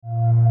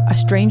a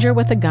stranger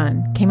with a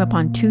gun came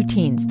upon two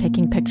teens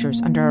taking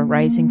pictures under a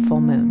rising full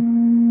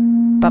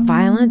moon. But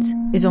violence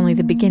is only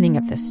the beginning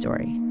of this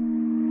story.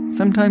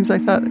 Sometimes I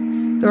thought,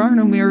 there are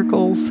no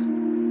miracles.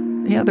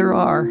 Yeah, there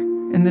are,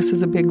 and this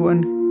is a big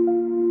one.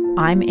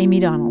 I'm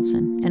Amy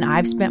Donaldson, and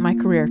I've spent my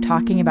career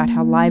talking about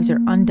how lives are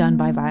undone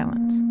by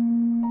violence.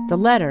 The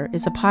Letter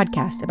is a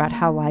podcast about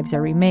how lives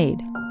are remade.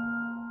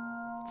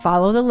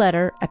 Follow The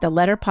Letter at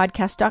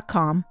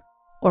theletterpodcast.com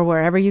or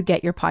wherever you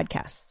get your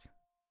podcasts.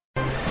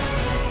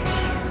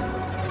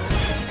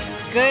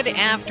 Good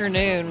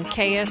afternoon.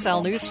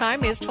 KSL News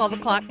Time is 12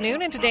 o'clock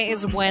noon, and today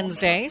is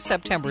Wednesday,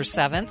 September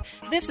 7th.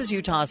 This is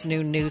Utah's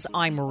Noon News.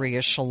 I'm Maria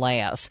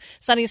Shaleas.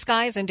 Sunny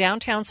skies in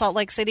downtown Salt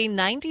Lake City,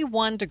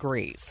 91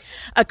 degrees.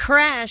 A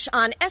crash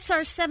on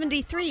SR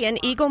 73 in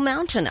Eagle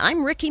Mountain.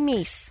 I'm Ricky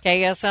Meese.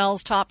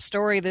 KSL's top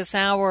story this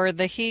hour.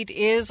 The heat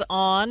is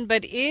on,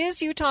 but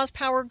is Utah's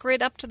power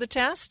grid up to the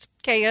test?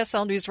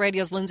 KSL News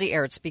Radio's Lindsay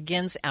Aerts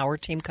begins our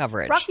team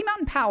coverage. Rocky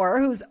Mountain Power,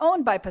 who's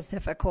owned by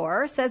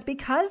PacifiCorp, says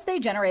because they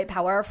generate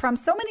power from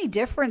so many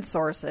different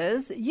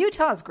sources,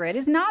 Utah's grid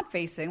is not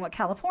facing what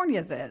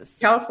California's is.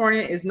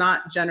 California is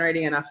not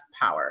generating enough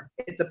power.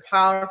 It's a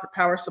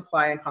power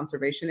supply and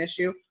conservation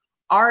issue.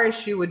 Our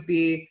issue would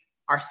be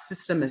our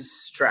system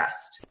is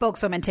stressed.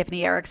 Spokeswoman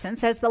Tiffany Erickson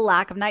says the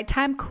lack of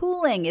nighttime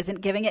cooling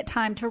isn't giving it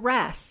time to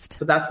rest.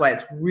 So that's why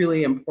it's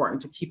really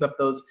important to keep up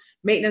those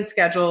maintenance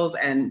schedules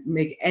and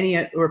make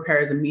any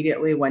repairs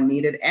immediately when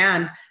needed,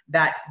 and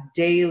that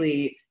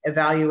daily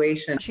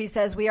evaluation. She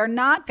says we are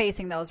not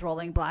facing those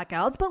rolling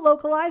blackouts, but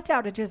localized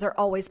outages are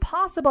always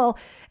possible,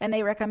 and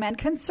they recommend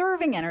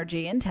conserving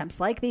energy in temps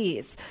like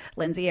these.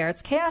 Lindsay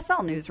Aerts,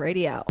 KSL News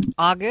Radio.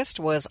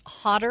 August was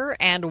hotter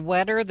and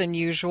wetter than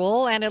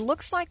usual, and it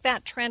looks like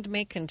that trend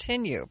may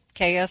continue.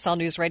 KSL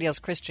News Radio's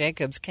Chris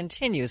Jacobs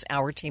continues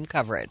our team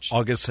coverage.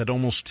 August had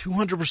almost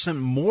 200%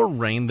 more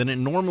rain than it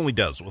normally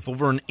does, with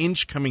over an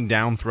inch coming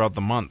down throughout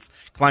the month.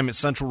 Climate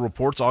Central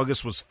reports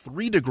August was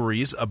 3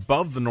 degrees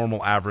above the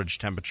normal average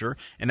temperature,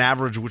 an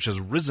average which has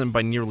risen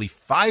by nearly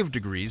 5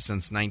 degrees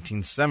since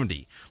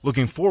 1970.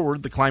 Looking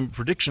forward, the Climate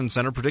Prediction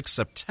Center predicts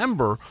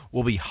September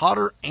will be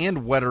hotter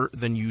and wetter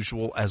than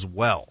usual as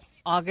well.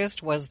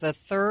 August was the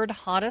third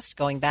hottest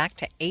going back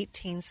to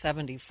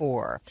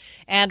 1874.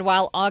 And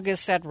while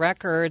August set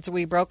records,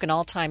 we broke an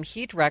all-time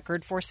heat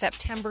record for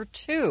September,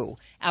 too.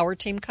 Our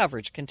team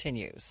coverage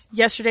continues.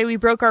 Yesterday, we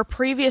broke our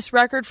previous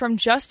record from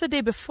just the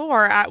day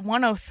before at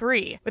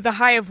 103. With a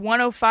high of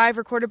 105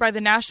 recorded by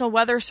the National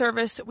Weather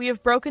Service, we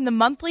have broken the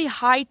monthly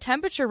high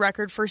temperature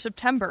record for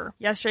September.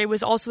 Yesterday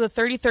was also the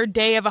 33rd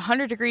day of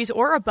 100 degrees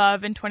or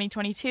above in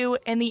 2022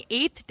 and the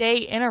 8th day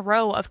in a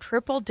row of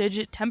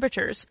triple-digit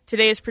temperatures.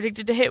 Today is predicted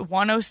to hit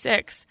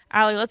 106.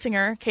 Allie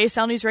Litzinger,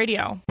 KSL News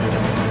Radio.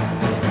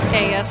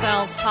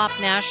 KSL's top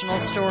national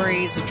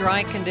stories.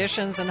 Dry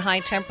conditions and high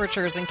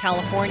temperatures in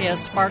California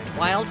sparked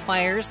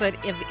wildfires that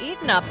have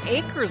eaten up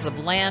acres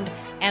of land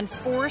and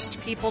forced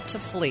people to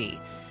flee.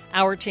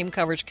 Our team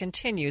coverage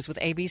continues with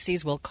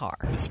ABC's Will Carr.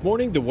 This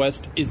morning, the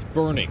West is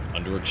burning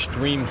under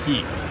extreme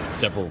heat.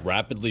 Several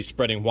rapidly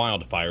spreading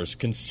wildfires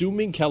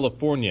consuming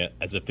California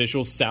as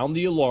officials sound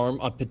the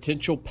alarm on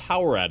potential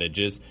power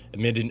outages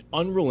amid an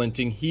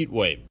unrelenting heat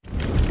wave.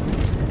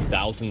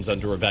 Thousands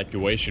under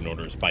evacuation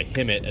orders by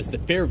HIMMET as the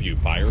Fairview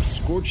fire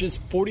scorches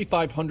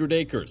 4,500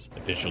 acres.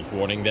 Officials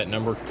warning that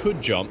number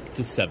could jump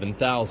to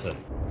 7,000.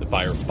 The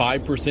fire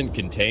 5%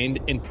 contained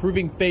and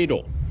proving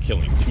fatal,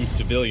 killing 2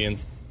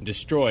 civilians and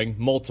destroying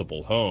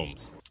multiple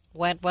homes.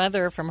 Wet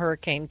weather from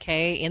Hurricane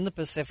Kay in the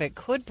Pacific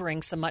could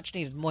bring some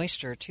much-needed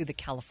moisture to the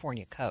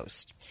California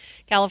coast.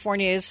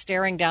 California is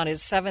staring down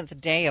its 7th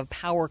day of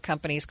power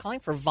companies calling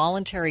for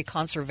voluntary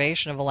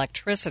conservation of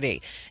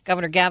electricity.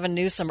 Governor Gavin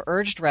Newsom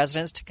urged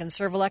residents to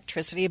conserve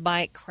electricity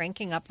by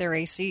cranking up their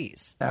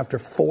ACs. After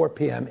 4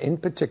 p.m., in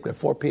particular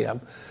 4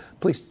 p.m.,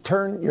 please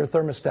turn your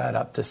thermostat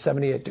up to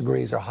 78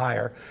 degrees or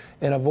higher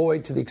and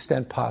avoid, to the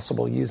extent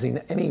possible, using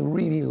any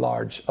really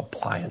large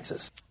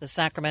appliances. The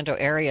Sacramento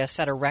area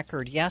set a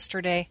record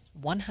yesterday,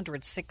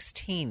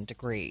 116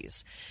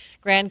 degrees.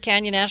 Grand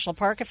Canyon National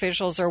Park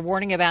officials are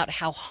warning about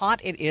how hot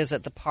it is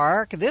at the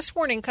park. This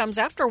warning comes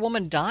after a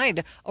woman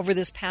died over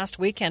this past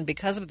weekend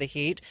because of the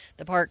heat.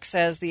 The park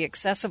says the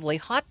excessively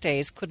hot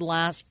days could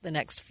last the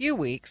next few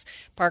weeks.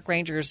 Park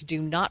rangers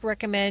do not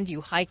recommend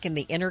you hike in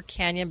the inner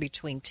canyon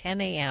between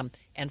 10 a.m.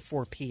 and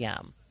 4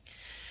 p.m.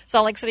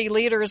 Salt Lake City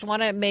leaders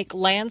want to make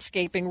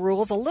landscaping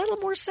rules a little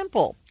more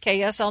simple.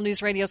 KSL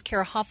News Radio's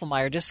Kara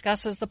Hoffelmeyer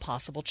discusses the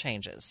possible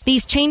changes.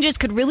 These changes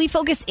could really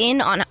focus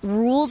in on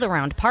rules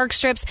around park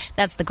strips.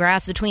 That's the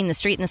grass between the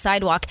street and the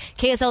sidewalk.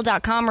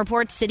 KSL.com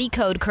reports city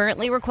code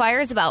currently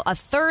requires about a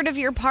third of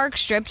your park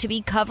strip to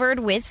be covered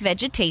with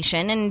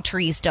vegetation, and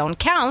trees don't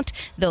count,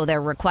 though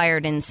they're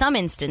required in some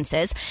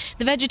instances.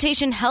 The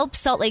vegetation helps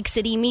Salt Lake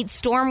City meet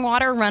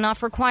stormwater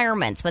runoff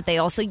requirements, but they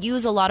also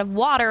use a lot of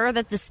water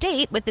that the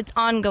state, with its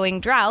ongoing ongoing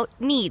drought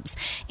needs.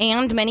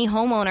 And many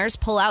homeowners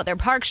pull out their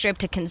park strip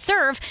to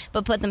conserve,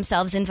 but put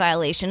themselves in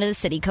violation of the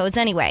city codes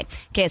anyway.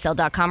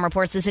 KSL.com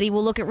reports the city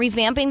will look at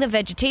revamping the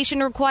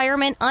vegetation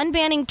requirement,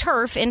 unbanning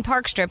turf in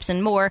park strips,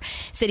 and more.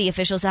 City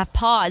officials have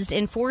paused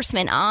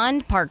enforcement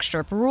on park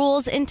strip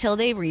rules until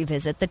they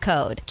revisit the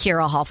code.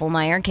 Kira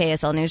Hoffelmeyer,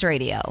 KSL News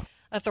Radio.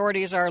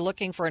 Authorities are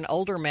looking for an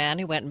older man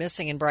who went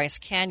missing in Bryce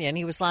Canyon.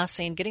 He was last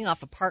seen getting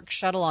off a park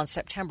shuttle on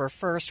September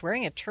 1st,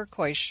 wearing a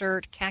turquoise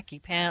shirt, khaki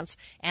pants,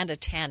 and a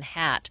tan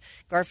hat.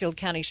 Garfield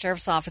County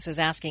Sheriff's Office is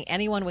asking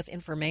anyone with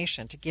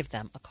information to give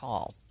them a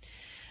call.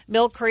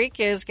 Mill Creek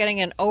is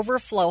getting an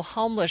overflow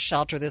homeless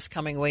shelter this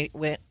coming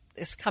winter.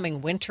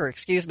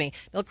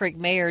 Mill Creek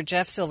Mayor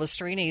Jeff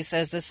Silvestrini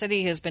says the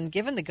city has been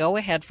given the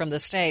go-ahead from the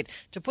state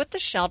to put the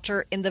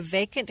shelter in the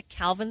vacant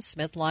Calvin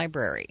Smith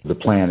Library. The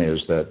plan is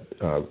that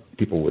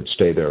people would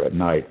stay there at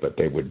night, but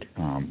they would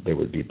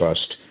be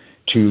bused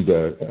to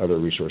the other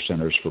resource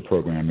centers for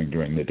programming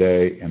during the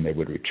day, and they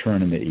would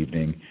return in the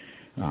evening.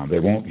 They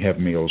won't have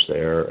meals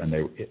there, and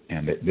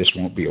this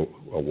won't be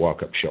a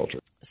walk-up shelter.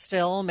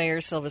 Still, Mayor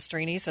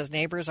Silvestrini says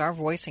neighbors are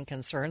voicing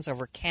concerns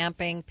over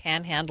camping,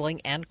 panhandling,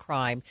 and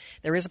crime.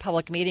 There is a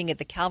public meeting at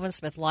the Calvin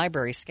Smith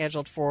Library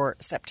scheduled for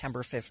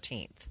September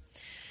 15th.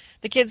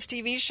 The kids'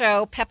 TV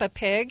show Peppa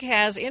Pig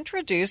has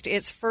introduced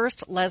its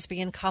first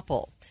lesbian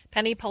couple.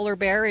 Penny Polar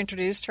Bear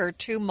introduced her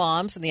two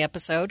moms in the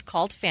episode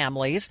called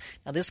Families.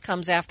 Now, this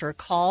comes after a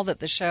call that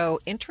the show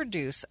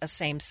introduce a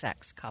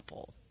same-sex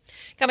couple.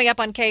 Coming up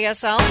on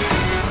KSL,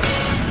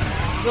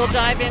 we'll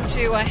dive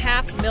into a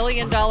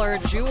 $500,000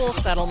 Juul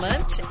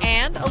settlement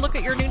and a look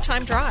at your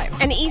noontime drive.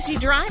 An easy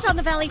drive on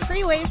the Valley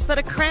freeways, but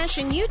a crash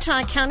in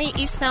Utah County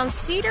eastbound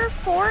Cedar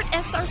Fort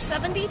SR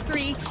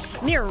 73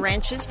 near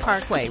Ranches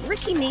Parkway.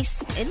 Ricky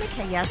Meese in the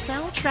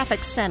KSL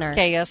Traffic Center.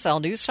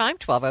 KSL News Time,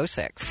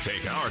 12:06.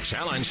 Take our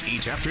challenge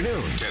each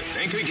afternoon to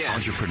think again.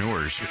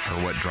 Entrepreneurs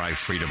are what drive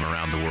freedom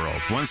around the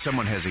world. Once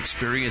someone has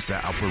experienced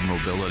that upward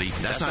mobility,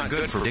 that's not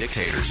good for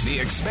dictators. The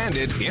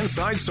expanded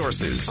Inside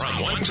Sources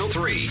from 1 till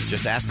 3.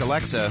 Just ask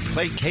Alexa,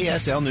 play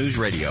KSL News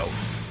Radio.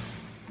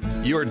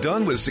 You're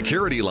done with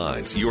security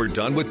lines. You're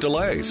done with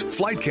delays,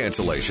 flight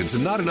cancellations,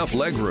 and not enough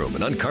legroom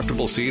and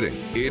uncomfortable seating.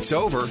 It's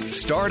over.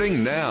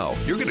 Starting now,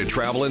 you're going to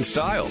travel in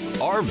style,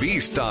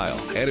 RV style.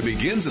 And it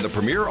begins at the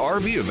premier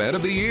RV event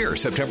of the year,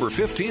 September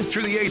 15th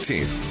through the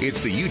 18th.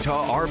 It's the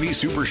Utah RV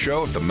Super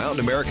Show at the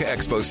Mountain America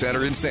Expo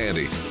Center in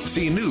Sandy.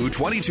 See new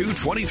 22,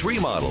 23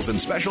 models and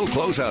special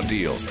closeout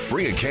deals.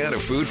 Bring a can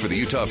of food for the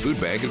Utah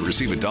Food Bank and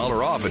receive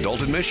 $1 off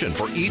adult admission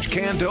for each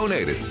can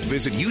donated.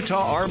 Visit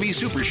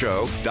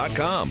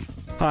UtahRVSupershow.com.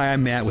 Hi,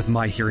 I'm Matt with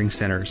My Hearing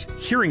Centers.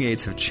 Hearing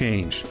aids have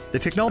changed. The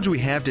technology we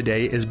have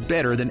today is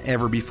better than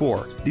ever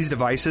before. These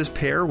devices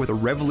pair with a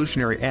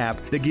revolutionary app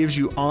that gives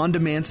you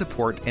on-demand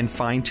support and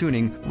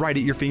fine-tuning right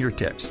at your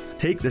fingertips.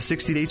 Take the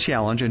 60-day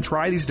challenge and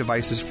try these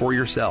devices for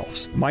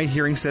yourselves. My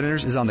Hearing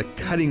Centers is on the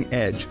cutting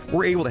edge.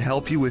 We're able to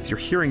help you with your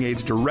hearing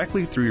aids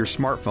directly through your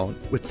smartphone.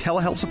 With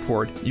telehealth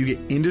support, you get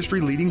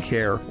industry-leading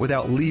care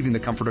without leaving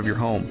the comfort of your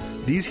home.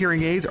 These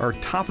hearing aids are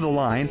top of the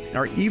line and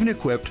are even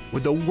equipped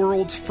with the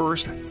world's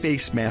first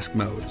face mask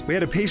mode. We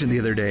had a patient the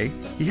other day.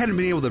 He hadn't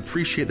been able to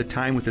appreciate the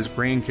time with his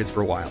grandkids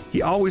for a while.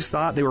 He always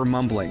thought they were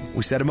mumbling.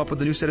 We set him up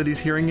with a new set of these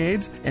hearing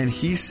aids, and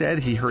he said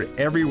he heard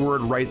every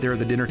word right there at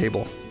the dinner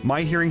table.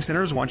 My Hearing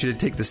Centers want you to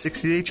take the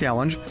 60-day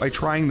challenge by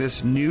trying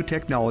this new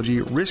technology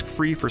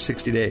risk-free for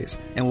 60 days.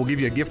 And we'll give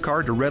you a gift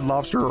card to Red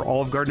Lobster or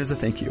Olive Garden as a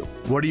thank you.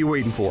 What are you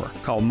waiting for?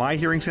 Call My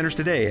Hearing Centers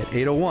today at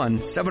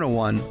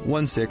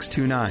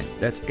 801-701-1629.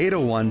 That's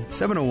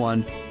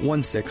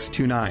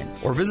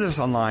 801-701-1629. Or visit us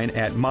online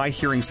at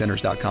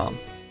myhearingcenters.com.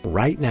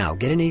 Right now,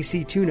 get an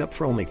AC tune-up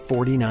for only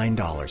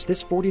 $49.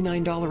 This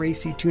 $49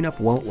 AC tune-up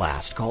won't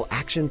last. Call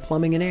Action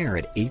Plumbing and Air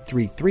at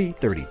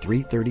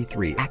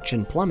 833-3333.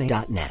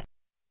 ActionPlumbing.net.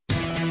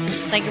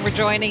 Thank you for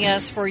joining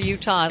us for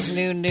Utah's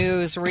Noon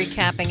News,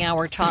 recapping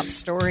our top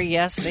story.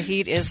 Yes, the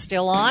heat is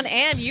still on,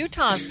 and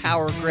Utah's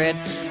power grid,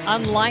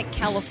 unlike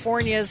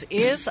California's,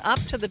 is up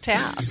to the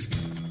task.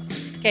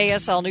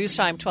 KSL News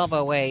Time,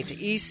 12:08.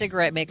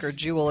 E-cigarette maker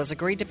Juul has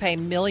agreed to pay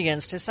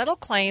millions to settle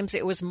claims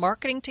it was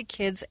marketing to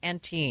kids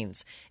and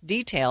teens.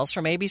 Details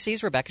from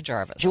ABC's Rebecca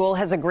Jarvis. Juul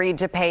has agreed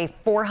to pay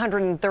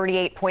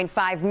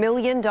 $438.5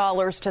 million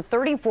to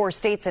 34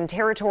 states and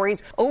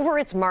territories over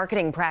its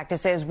marketing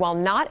practices while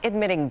not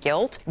admitting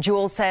guilt.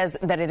 Juul says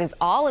that it is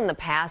all in the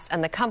past,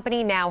 and the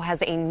company now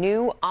has a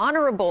new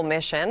honorable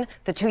mission.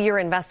 The 2-year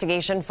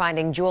investigation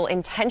finding Juul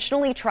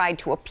intentionally tried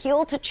to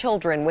appeal to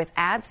children with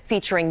ads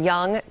featuring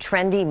young,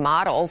 trendy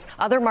models.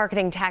 Other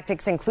marketing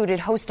tactics included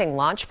hosting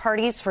launch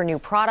parties for new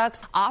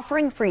products,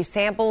 offering free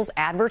samples,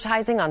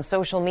 advertising on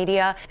social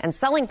media, and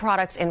selling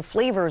products in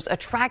flavors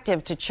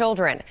attractive to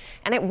children.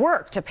 And it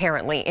worked,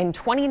 apparently. In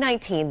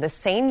 2019, the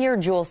same year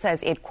Juul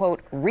says it, quote,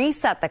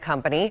 reset the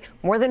company,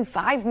 more than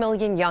 5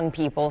 million young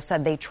people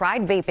said they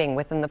tried vaping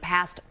within the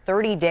past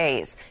 30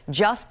 days.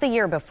 Just the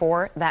year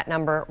before, that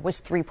number was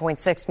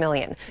 3.6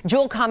 million.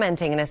 Juul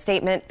commenting in a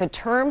statement, the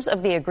terms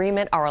of the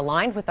agreement are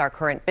aligned with our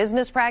current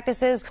business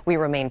practices. We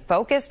remain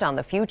focused on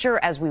the future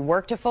as we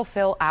work to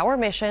fulfill our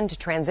mission to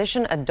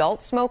transition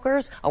adult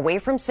smokers away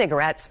from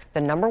cigarettes,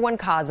 the number one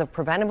cause of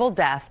preventable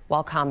death,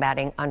 while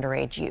combating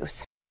underage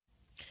use.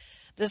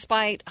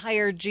 Despite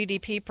higher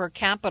GDP per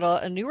capita,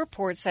 a new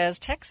report says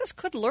Texas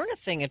could learn a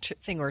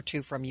thing or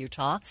two from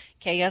Utah.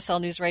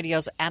 KSL News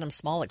Radio's Adam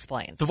Small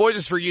explains. The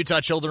Voices for Utah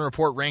Children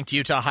report ranked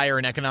Utah higher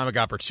in economic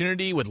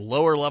opportunity, with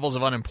lower levels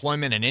of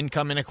unemployment and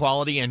income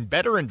inequality and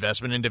better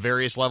investment into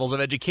various levels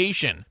of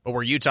education. But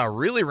where Utah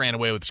really ran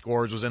away with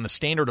scores was in the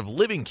standard of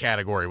living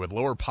category, with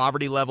lower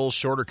poverty levels,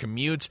 shorter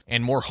commutes,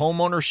 and more home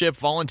ownership,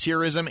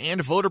 volunteerism,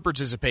 and voter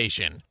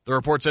participation. The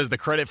report says the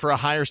credit for a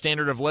higher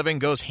standard of living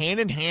goes hand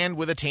in hand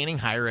with attaining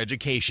higher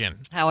education.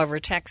 However,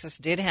 Texas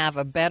did have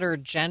a better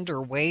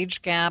gender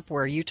wage gap,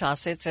 where Utah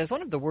sits as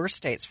one of the worst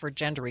states for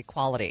gender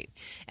equality.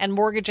 And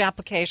mortgage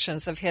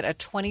applications have hit a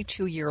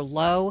 22-year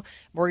low.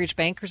 Mortgage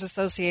Bankers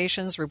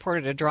Associations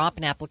reported a drop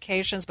in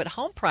applications, but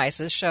home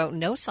prices show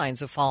no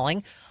signs of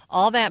falling.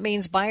 All that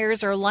means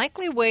buyers are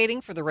likely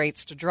waiting for the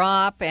rates to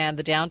drop, and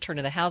the downturn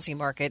in the housing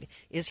market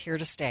is here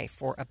to stay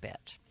for a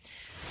bit.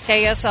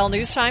 KSL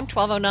News Time,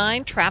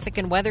 12:09. Traffic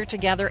and weather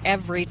together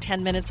every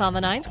 10 minutes on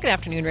the nines. Good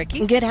afternoon,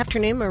 Ricky. Good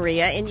afternoon,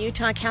 Maria. In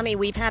Utah County,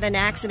 we've had an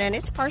accident.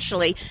 It's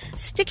partially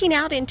sticking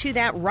out into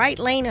that right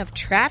lane of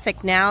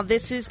traffic now.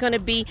 This is going to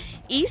be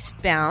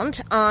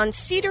eastbound on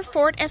Cedar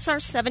Fort SR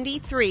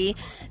 73.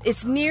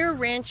 It's near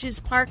Ranches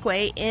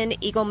Parkway in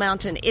Eagle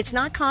Mountain. It's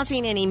not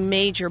causing any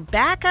major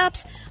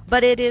backups,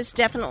 but it is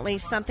definitely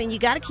something you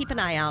got to keep an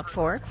eye out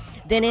for.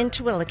 Then in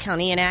Tooele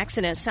County, an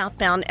accident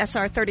southbound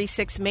SR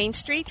 36 Main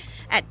Street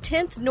at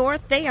 10th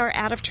North. They are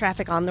out of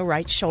traffic on the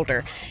right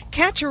shoulder.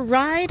 Catch a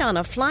ride on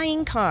a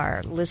flying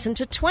car. Listen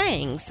to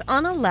twangs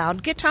on a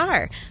loud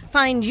guitar.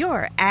 Find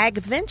your ag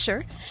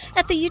venture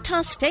at the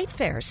Utah State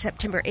Fair,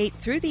 September 8th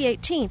through the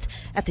 18th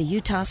at the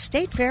Utah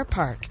State Fair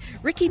Park.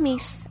 Ricky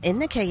Meese in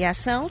the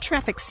KSL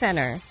Traffic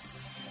Center.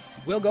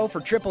 We'll go for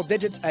triple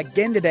digits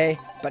again today,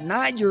 but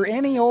not your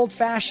any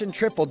old-fashioned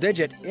triple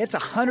digit. It's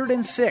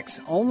 106,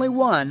 only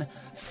one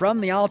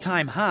from the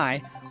all-time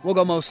high. We'll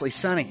go mostly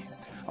sunny.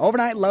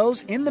 Overnight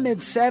lows in the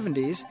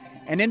mid-70s,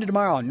 and into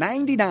tomorrow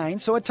 99,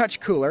 so a touch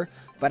cooler.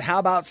 But how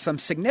about some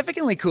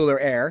significantly cooler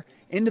air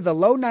into the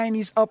low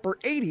 90s, upper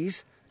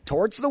 80s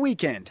towards the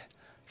weekend?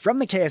 From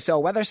the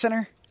KSL Weather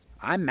Center,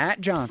 I'm Matt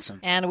Johnson.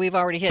 And we've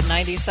already hit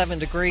 97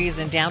 degrees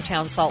in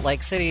downtown Salt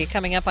Lake City.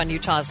 Coming up on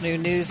Utah's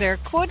Noon News, there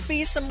could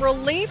be some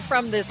relief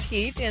from this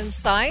heat in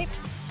sight.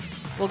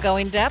 We'll go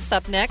in depth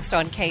up next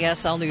on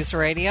KSL News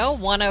Radio,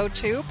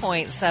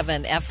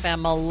 102.7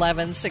 FM,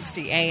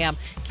 1160 AM,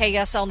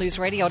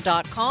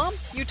 KSLNewsRadio.com,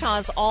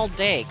 Utah's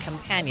all-day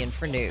companion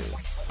for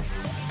news.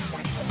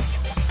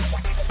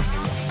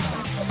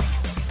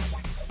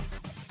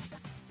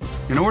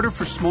 In order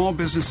for small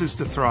businesses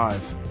to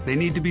thrive, they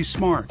need to be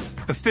smart,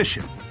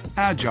 efficient,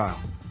 agile,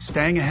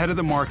 staying ahead of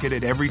the market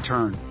at every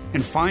turn,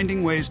 and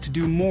finding ways to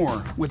do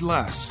more with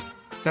less.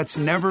 That's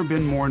never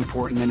been more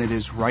important than it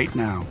is right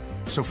now.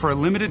 So for a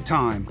limited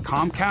time,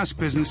 Comcast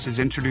Business is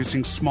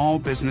introducing Small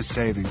Business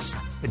Savings,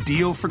 a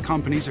deal for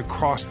companies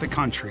across the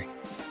country.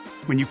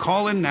 When you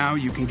call in now,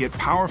 you can get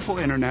powerful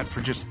internet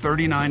for just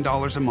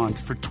 $39 a month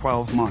for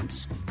 12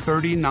 months.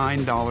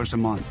 $39 a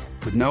month,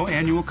 with no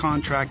annual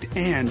contract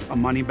and a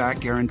money-back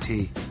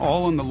guarantee.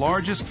 All on the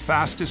largest,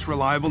 fastest,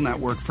 reliable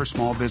network for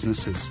small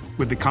businesses,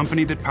 with the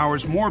company that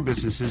powers more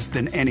businesses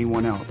than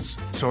anyone else.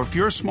 So if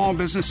you're a small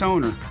business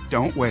owner,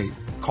 don't wait.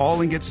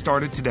 Call and get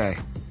started today.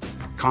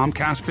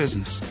 Comcast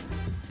Business,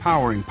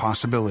 powering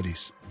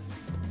possibilities.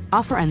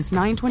 Offer ends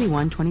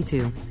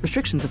 9/21/22.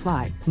 Restrictions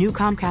apply. New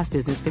Comcast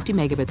Business 50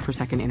 megabits per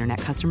second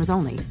internet customers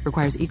only.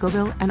 Requires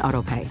EcoBill and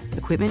AutoPay.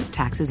 Equipment,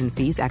 taxes, and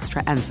fees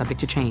extra and subject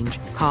to change.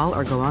 Call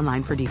or go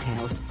online for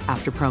details.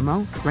 After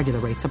promo, regular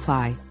rates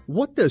apply.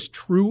 What does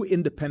true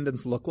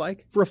independence look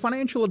like? For a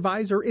financial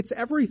advisor, it's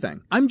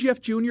everything. I'm Jeff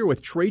Jr.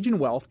 with Trajan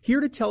Wealth, here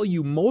to tell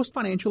you most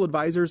financial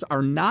advisors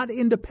are not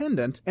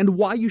independent and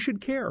why you should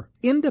care.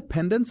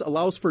 Independence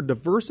allows for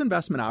diverse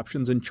investment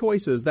options and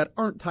choices that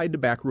aren't tied to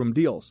backroom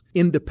deals.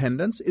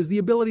 Independence is the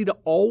ability to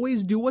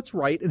always do what's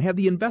right and have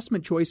the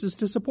investment choices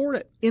to support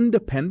it.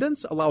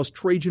 Independence allows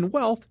Trajan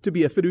Wealth to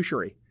be a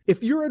fiduciary.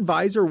 If your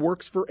advisor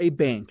works for a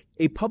bank,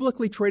 a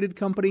publicly traded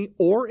company,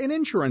 or an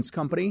insurance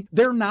company,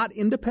 they're not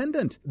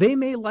independent. They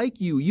may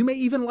like you, you may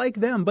even like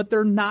them, but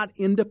they're not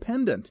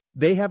independent.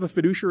 They have a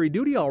fiduciary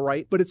duty, all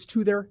right, but it's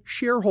to their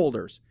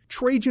shareholders.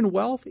 Trajan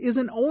Wealth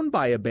isn't owned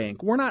by a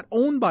bank. We're not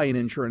owned by an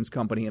insurance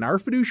company, and our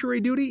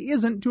fiduciary duty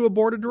isn't to a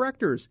board of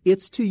directors.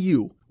 It's to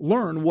you.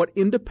 Learn what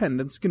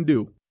independence can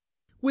do.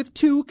 With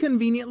 2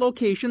 convenient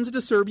locations to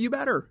serve you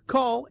better.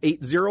 Call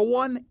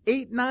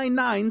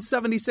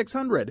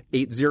 801-899-7600.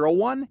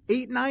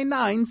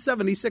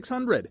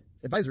 801-899-7600.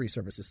 Advisory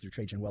services through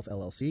Trajan Wealth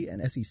LLC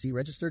and SEC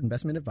Registered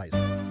Investment Advisor.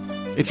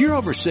 If you're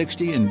over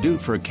 60 and due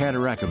for a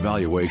cataract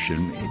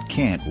evaluation, it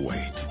can't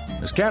wait.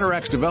 As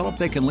cataracts develop,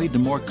 they can lead to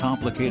more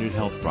complicated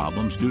health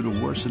problems due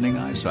to worsening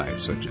eyesight,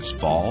 such as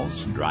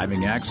falls,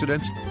 driving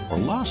accidents, or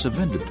loss of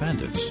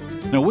independence.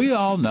 Now, we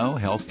all know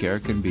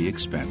healthcare can be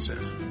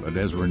expensive, but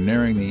as we're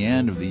nearing the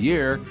end of the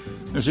year,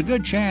 there's a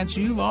good chance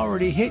you've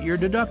already hit your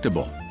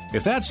deductible.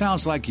 If that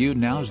sounds like you,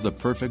 now's the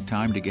perfect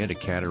time to get a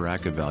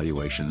cataract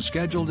evaluation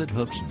scheduled at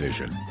Hoops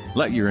Vision.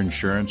 Let your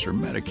insurance or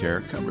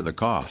Medicare cover the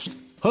cost.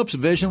 Hoops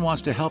Vision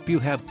wants to help you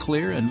have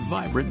clear and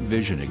vibrant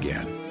vision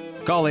again.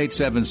 Call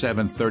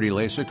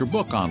 877-30-LASIK or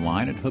book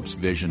online at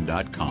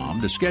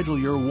hoopsvision.com to schedule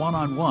your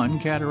one-on-one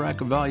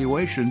cataract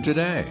evaluation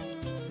today.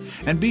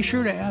 And be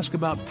sure to ask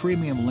about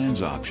premium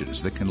lens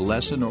options that can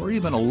lessen or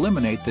even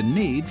eliminate the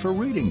need for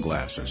reading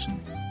glasses.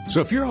 So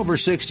if you're over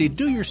 60,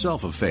 do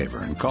yourself a favor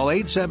and call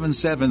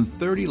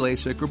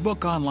 877-30-LASIK or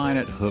book online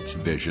at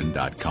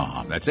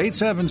hoopsvision.com. That's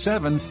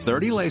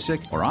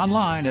 877-30-LASIK or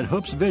online at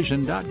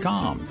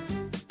hoopsvision.com.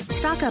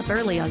 Stock up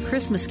early on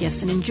Christmas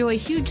gifts and enjoy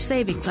huge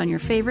savings on your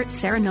favorite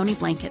Serenoni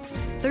blankets.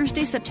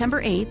 Thursday,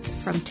 September 8th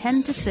from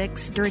 10 to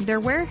 6 during their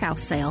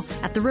warehouse sale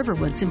at the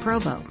Riverwoods in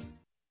Provo.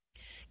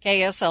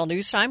 KSL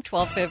News Time,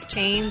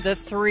 12:15. The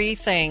three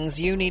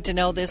things you need to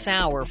know this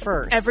hour.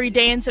 First, every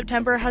day in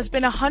September has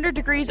been 100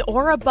 degrees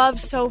or above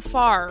so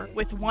far,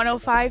 with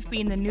 105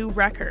 being the new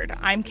record.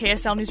 I'm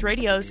KSL News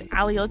Radio's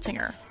Allie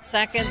Litzinger.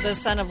 Second, the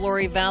son of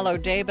Lori Vallow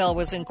Daybell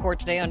was in court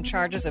today on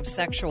charges of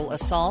sexual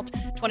assault.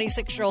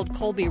 26-year-old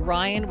Colby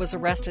Ryan was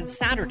arrested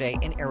Saturday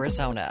in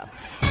Arizona.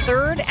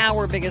 Third,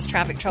 our biggest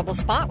traffic trouble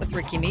spot with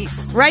Ricky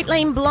Meese. Right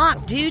lane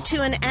blocked due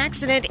to an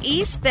accident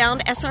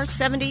eastbound SR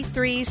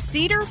 73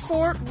 Cedar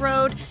Fort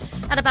Road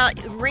at about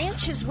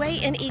Ranch's Way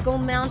in Eagle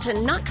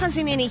Mountain. Not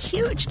causing any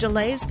huge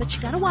delays, but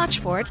you got to watch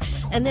for it.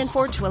 And then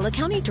for Tooele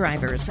County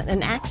drivers,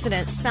 an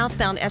accident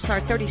southbound SR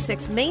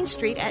 36 Main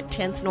Street at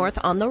 10th North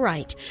on the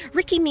right.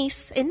 Ricky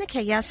Meese in the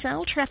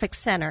KSL Traffic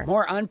Center.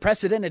 More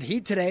unprecedented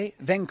heat today,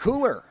 then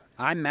cooler.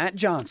 I'm Matt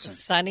Johnson.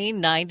 Sunny,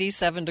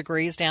 97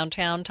 degrees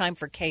downtown. Time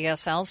for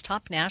KSL's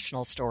top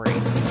national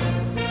stories.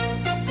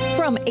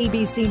 From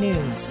ABC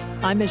News,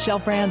 I'm Michelle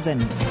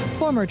Franzen.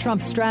 Former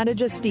Trump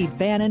strategist Steve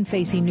Bannon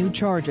facing new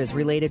charges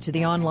related to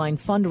the online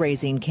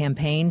fundraising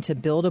campaign to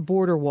build a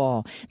border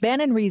wall.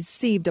 Bannon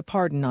received a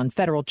pardon on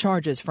federal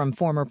charges from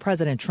former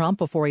President Trump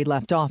before he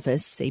left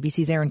office.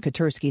 ABC's Aaron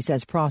Katersky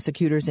says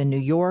prosecutors in New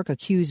York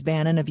accuse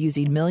Bannon of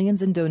using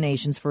millions in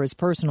donations for his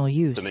personal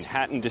use. The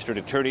Manhattan District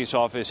Attorney's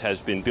Office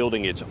has been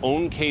building its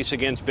own case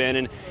against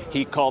Bannon.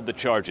 He called the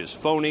charges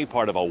phony,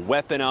 part of a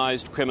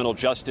weaponized criminal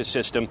justice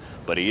system,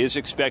 but he is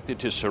expected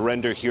to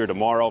surrender here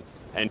tomorrow.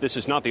 And this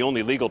is not the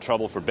only legal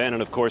trouble for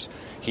Bannon, of course.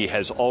 He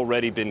has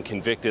already been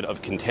convicted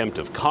of contempt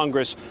of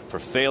Congress for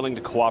failing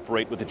to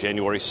cooperate with the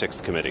January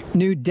 6th committee.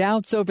 New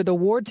doubts over the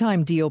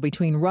wartime deal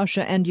between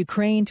Russia and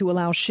Ukraine to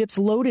allow ships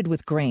loaded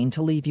with grain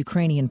to leave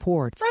Ukrainian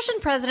ports. Russian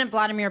President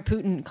Vladimir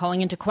Putin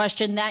calling into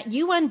question that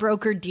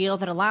UN-brokered deal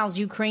that allows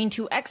Ukraine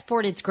to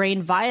export its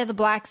grain via the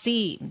Black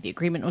Sea. The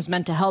agreement was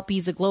meant to help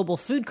ease a global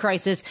food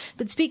crisis,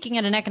 but speaking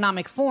at an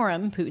economic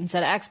forum, Putin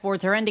said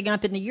exports are ending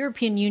up in the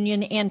European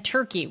Union and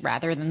Turkey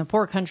rather than the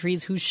poor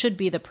countries who should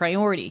be the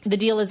priority. The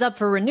deal is up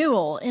for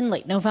renewal in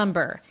late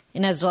November.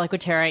 Inez de la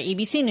Cuetara,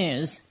 ABC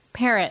News,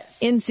 Paris.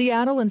 In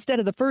Seattle, instead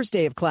of the first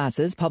day of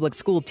classes, public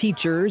school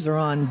teachers are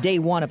on day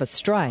one of a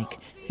strike.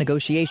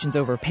 Negotiations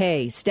over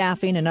pay,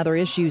 staffing, and other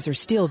issues are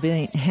still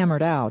being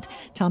hammered out.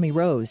 Tommy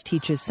Rose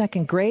teaches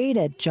second grade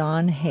at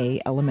John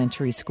Hay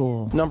Elementary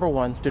School. Number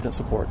one, student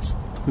supports.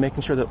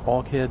 Making sure that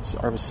all kids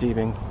are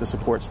receiving the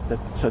supports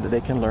so that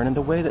they can learn in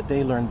the way that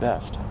they learn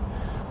best.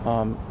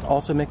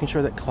 Also making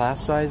sure that class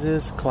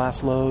sizes,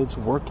 class loads,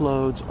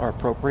 workloads are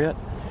appropriate.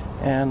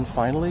 And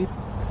finally,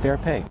 fair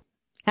pay.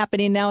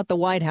 Happening now at the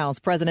White House,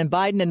 President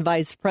Biden and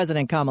Vice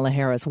President Kamala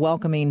Harris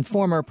welcoming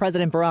former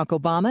President Barack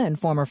Obama and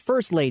former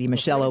First Lady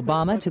Michelle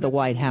Obama to the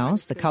White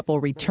House. The couple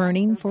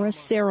returning for a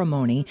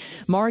ceremony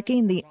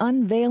marking the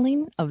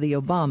unveiling of the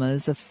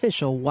Obamas'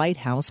 official White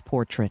House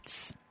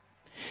portraits.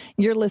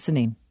 You're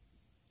listening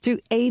to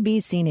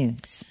ABC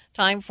News.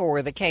 Time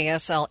for the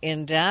KSL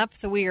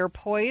In-Depth. We are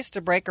poised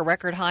to break a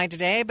record high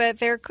today, but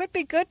there could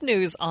be good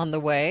news on the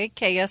way.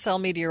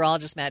 KSL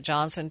meteorologist Matt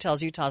Johnson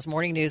tells Utah's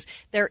Morning News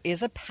there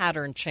is a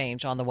pattern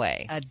change on the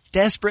way. A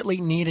desperately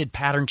needed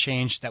pattern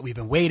change that we've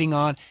been waiting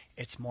on.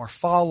 It's more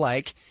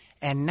fall-like,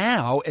 and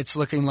now it's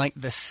looking like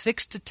the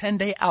 6 to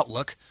 10-day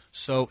outlook.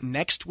 So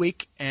next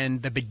week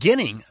and the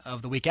beginning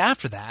of the week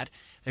after that,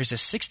 there's a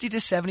 60 to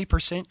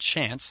 70%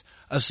 chance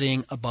of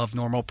seeing above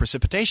normal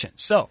precipitation.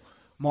 So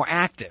more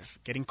active,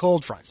 getting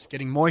cold fronts,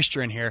 getting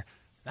moisture in here.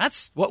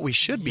 That's what we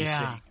should be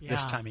seeing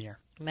this time of year.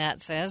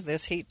 Matt says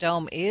this heat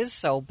dome is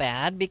so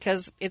bad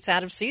because it's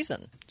out of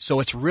season. So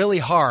it's really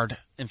hard.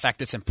 In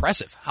fact, it's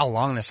impressive how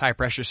long this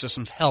high-pressure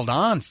system's held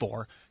on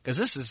for, because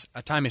this is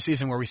a time of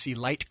season where we see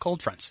light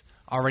cold fronts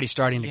already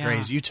starting to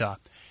graze Utah.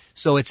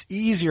 So it's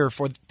easier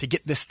to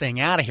get this thing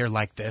out of here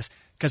like this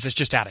because it's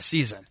just out of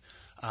season.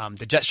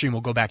 The jet stream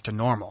will go back to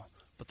normal.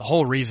 But the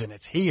whole reason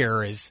it's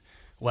here is,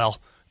 well,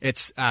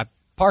 it's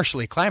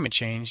partially climate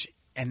change,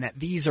 and that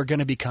these are going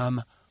to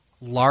become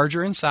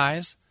larger in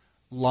size,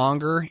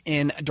 longer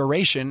in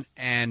duration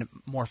and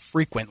more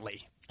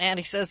frequently. And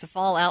he says the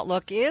fall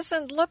outlook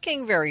isn't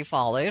looking very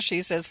fallish.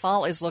 He says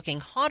fall is looking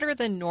hotter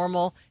than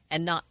normal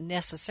and not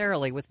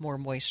necessarily with more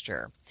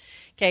moisture.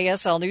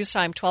 KSL News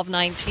Time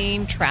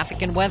 12:19.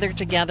 Traffic and weather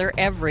together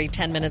every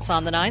 10 minutes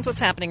on the nines. What's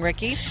happening,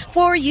 Ricky?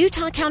 For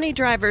Utah County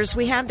drivers,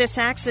 we have this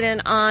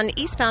accident on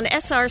eastbound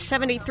SR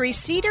 73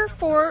 Cedar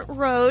Fort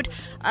Road.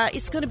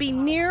 It's going to be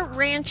near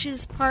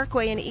Ranches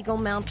Parkway in Eagle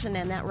Mountain,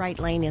 and that right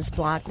lane is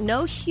blocked.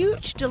 No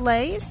huge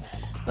delays,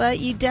 but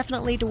you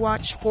definitely need to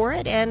watch for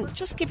it and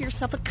just give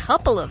yourself a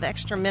couple of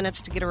extra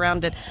minutes to get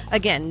around it.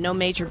 Again, no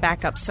major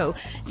backup, so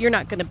you're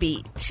not going to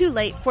be too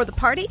late for the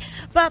party.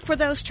 But for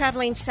those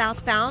traveling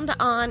southbound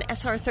on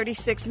SR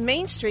 36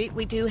 Main Street,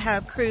 we do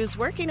have crews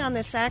working on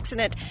this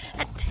accident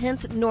at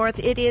 10th North.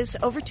 It is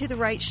over to the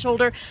right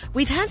shoulder.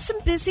 We've had some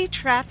busy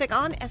traffic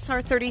on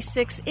SR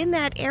 36 in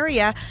that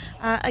area.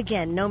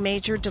 Again, no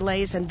major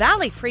delays, and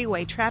Valley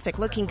Freeway traffic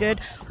looking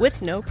good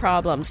with no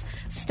problems.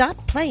 Stop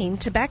playing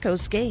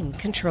tobacco's game.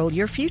 Control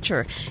your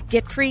future.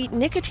 Get free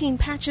nicotine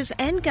patches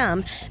and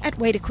gum at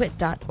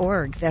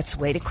waytoquit.org. That's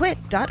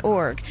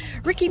waytoquit.org.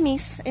 Ricky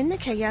Meese in the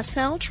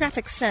KSL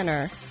Traffic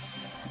Center.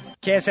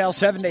 KSL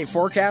 7-day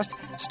forecast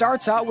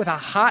starts out with a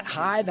hot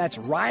high that's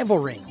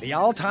rivaling the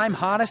all-time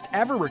hottest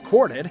ever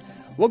recorded.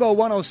 We'll go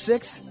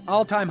 106,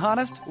 all-time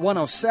hottest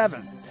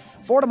 107.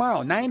 For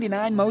tomorrow,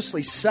 99,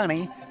 mostly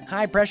sunny.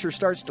 High pressure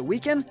starts to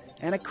weaken,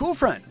 and a cool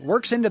front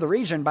works into the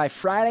region by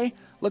Friday.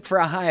 Look for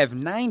a high of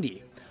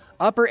 90.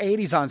 Upper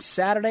 80s on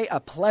Saturday, a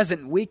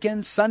pleasant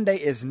weekend. Sunday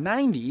is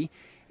 90,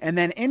 and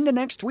then into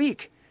next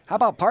week. How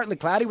about partly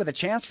cloudy with a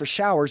chance for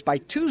showers by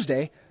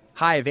Tuesday,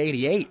 high of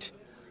 88.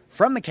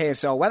 From the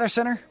KSL Weather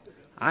Center,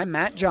 I'm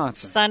Matt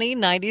Johnson. Sunny,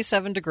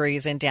 97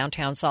 degrees in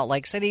downtown Salt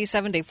Lake City.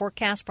 7-day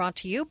forecast brought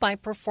to you by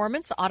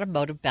Performance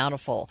Automotive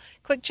Bountiful.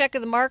 Quick check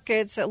of the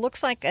markets. It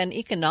looks like an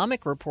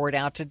economic report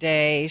out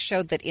today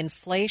showed that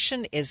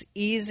inflation is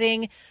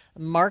easing.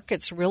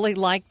 Markets really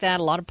like that.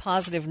 A lot of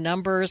positive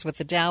numbers with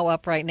the Dow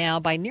up right now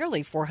by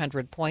nearly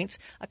 400 points.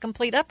 A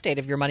complete update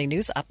of your money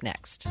news up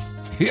next.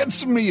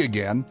 It's me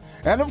again.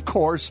 And of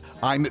course,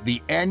 I'm at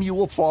the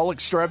annual fall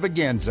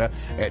extravaganza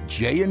at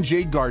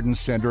J&J Garden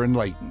Center in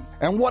Layton.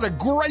 And what a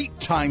great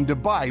time to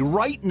buy.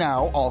 Right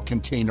now, all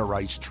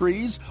containerized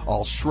trees,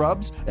 all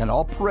shrubs, and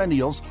all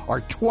perennials are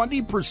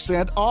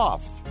 20%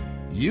 off.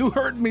 You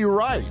heard me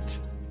right.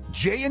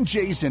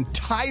 J&J's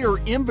entire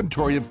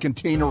inventory of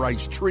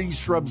containerized trees,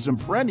 shrubs, and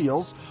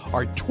perennials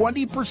are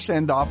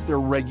 20% off their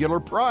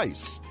regular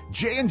price.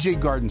 J&J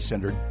Garden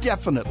Center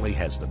definitely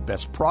has the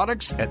best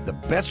products at the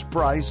best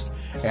price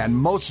and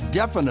most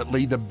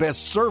definitely the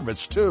best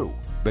service, too.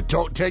 But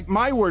don't take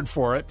my word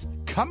for it.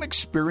 Come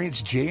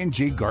experience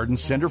J&J Garden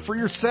Center for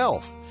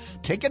yourself.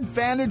 Take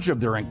advantage of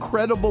their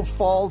incredible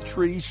fall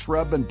tree,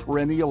 shrub, and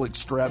perennial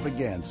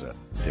extravaganza.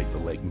 Take the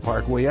Layton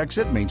Parkway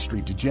exit, Main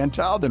Street to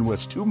Gentile, then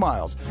west 2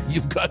 miles.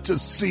 You've got to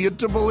see it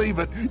to believe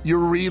it. You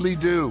really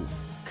do.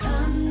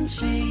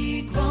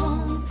 Country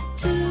grown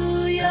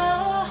to your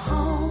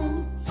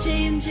home,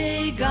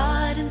 J&J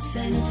Garden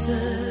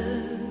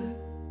Center.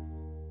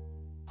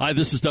 Hi,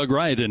 this is Doug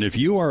Wright, and if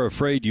you are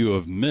afraid you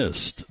have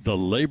missed the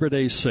Labor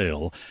Day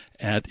sale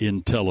at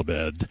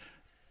Intellibed,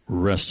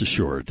 rest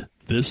assured,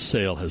 this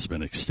sale has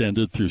been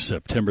extended through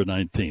September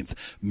 19th,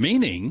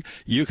 meaning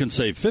you can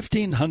save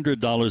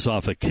 $1,500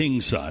 off a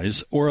king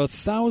size or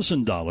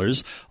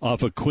 $1,000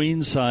 off a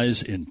queen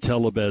size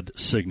Intellibed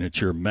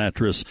signature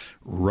mattress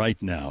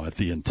right now at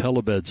the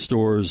Intellibed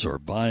stores or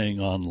buying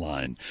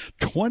online.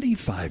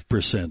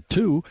 25%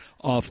 too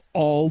off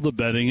all the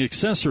bedding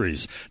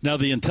accessories. Now,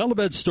 the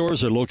Intellibed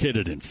stores are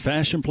located in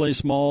Fashion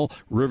Place Mall,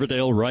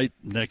 Riverdale, right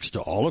next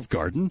to Olive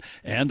Garden,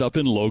 and up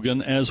in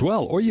Logan as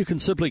well. Or you can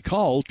simply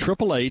call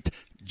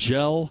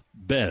 888-GEL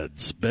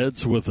Beds,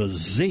 beds with a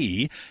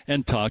Z,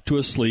 and talk to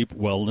a sleep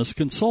wellness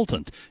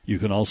consultant. You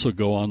can also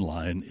go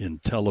online,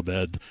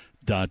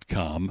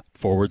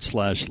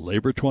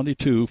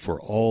 intellibed.com/labor22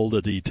 for all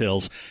the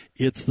details.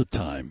 It's the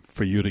time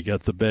for you to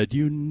get the bed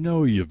you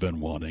know you've been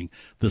wanting.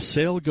 The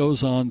sale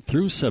goes on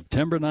through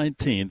September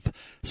 19th.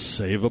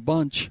 Save a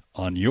bunch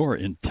on your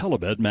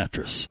Intellibed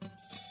mattress.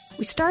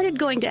 We started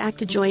going to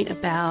ActiJoint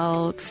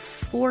about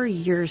 4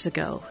 years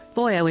ago.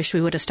 Boy, I wish we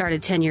would have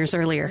started 10 years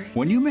earlier.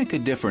 When you make a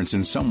difference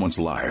in someone's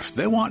life,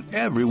 they want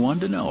everyone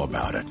to know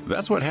about it.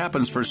 That's what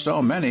happens for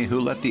so many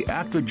who let the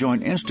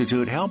ActiJoint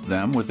Institute help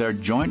them with their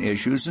joint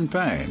issues and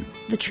pain.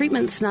 The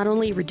treatments not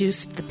only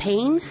reduced the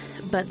pain,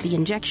 but the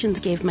injections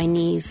gave my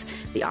knees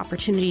the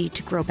opportunity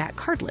to grow back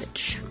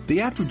cartilage. The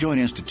ActiJoint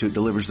Institute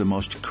delivers the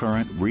most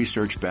current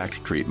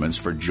research-backed treatments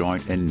for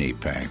joint and knee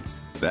pain.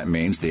 That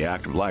means the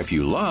active life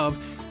you love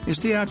is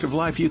the active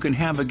life you can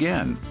have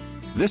again.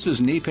 This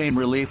is knee pain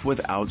relief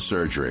without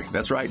surgery.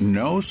 That's right,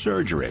 no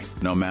surgery,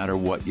 no matter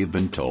what you've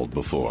been told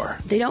before.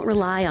 They don't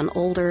rely on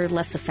older,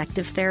 less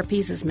effective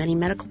therapies as many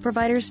medical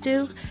providers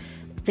do.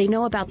 They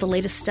know about the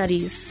latest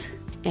studies,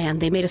 and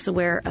they made us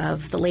aware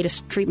of the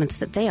latest treatments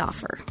that they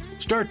offer.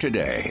 Start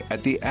today at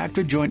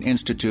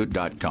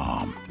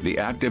theactivejointinstitute.com.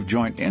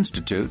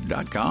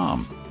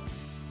 Theactivejointinstitute.com.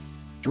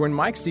 Join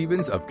Mike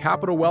Stevens of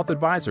Capital Wealth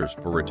Advisors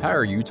for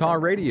Retire Utah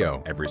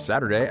Radio every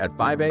Saturday at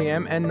 5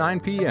 a.m. and 9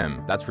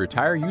 p.m. That's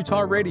Retire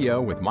Utah Radio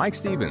with Mike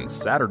Stevens,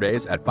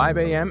 Saturdays at 5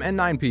 a.m. and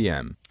 9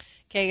 p.m.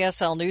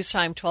 KSL News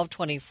Time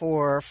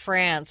 1224.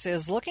 France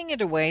is looking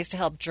into ways to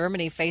help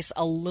Germany face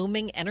a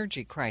looming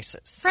energy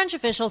crisis. French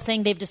officials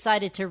saying they've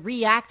decided to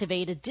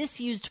reactivate a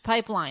disused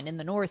pipeline in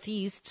the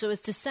northeast so as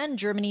to send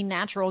Germany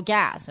natural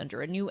gas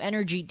under a new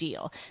energy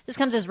deal. This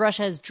comes as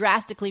Russia has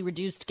drastically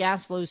reduced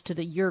gas flows to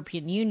the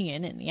European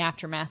Union in the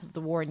aftermath of the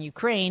war in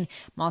Ukraine.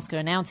 Moscow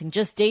announcing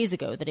just days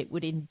ago that it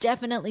would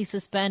indefinitely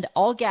suspend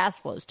all gas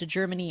flows to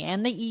Germany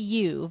and the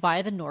EU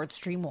via the Nord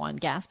Stream 1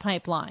 gas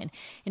pipeline.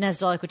 Inez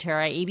de la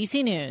Cuetara,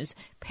 ABC News,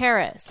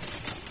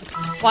 Paris.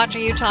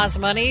 Watching Utah's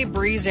money,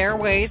 Breeze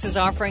Airways is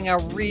offering a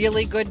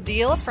really good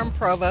deal from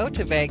Provo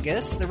to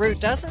Vegas. The route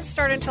doesn't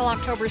start until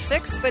October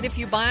 6th, but if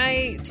you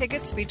buy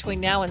tickets between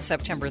now and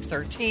September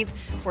 13th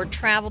for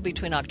travel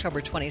between October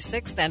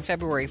 26th and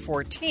February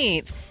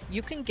 14th,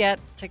 you can get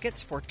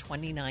tickets for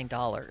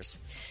 $29.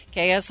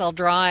 KSL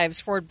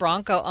drives. Ford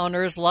Bronco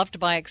owners love to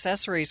buy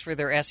accessories for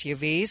their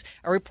SUVs.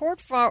 A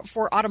report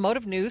for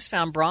Automotive News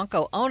found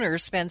Bronco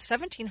owners spend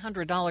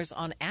 $1,700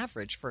 on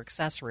average for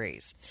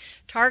accessories.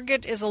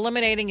 Target is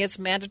eliminating its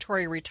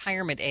mandatory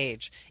retirement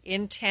age.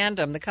 In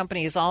tandem, the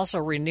company is also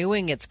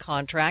renewing its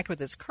contract with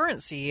its current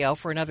CEO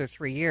for another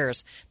 3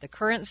 years. The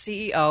current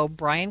CEO,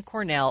 Brian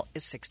Cornell,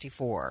 is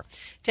 64.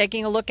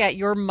 Taking a look at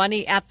your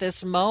money at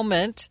this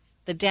moment,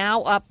 the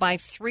Dow up by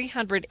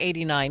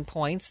 389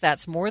 points.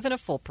 That's more than a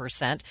full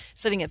percent,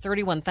 sitting at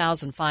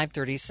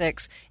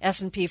 31,536.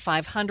 S&P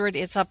 500,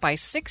 it's up by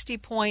 60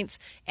 points.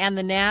 And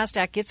the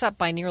NASDAQ, it's up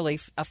by nearly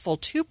a full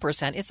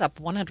 2%. It's up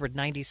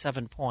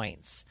 197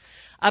 points.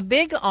 A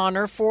big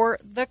honor for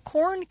the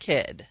Corn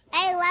Kid.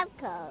 I love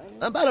corn.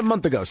 About a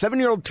month ago,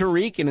 7-year-old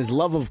Tariq and his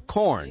love of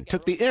corn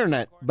took the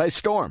internet by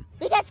storm.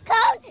 Because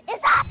corn is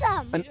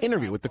awesome! An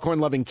interview with the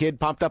corn-loving kid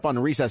popped up on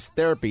Recess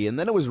Therapy, and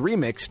then it was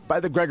remixed by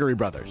the Gregory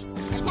Brothers.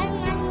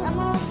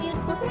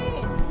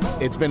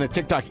 It's been a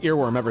TikTok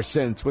earworm ever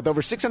since, with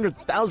over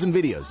 600,000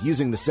 videos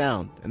using the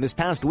sound. And this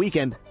past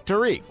weekend,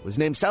 Tariq was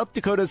named South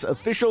Dakota's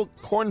official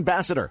corn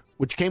ambassador,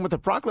 which came with a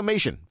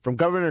proclamation from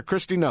Governor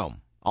Kristi Noem.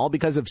 All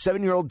because of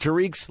 7-year-old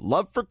Tariq's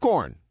love for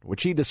corn,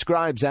 which he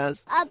describes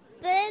as a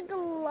big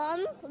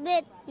lump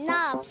with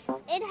knobs.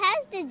 It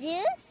has the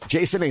juice.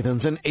 Jason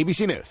Nathanson,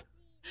 ABC News,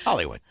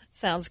 Hollywood.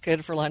 Sounds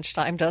good for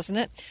lunchtime, doesn't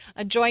it?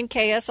 Join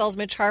KSL's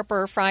Mitch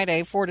Harper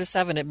Friday, 4 to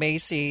 7 at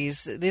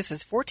Macy's. This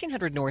is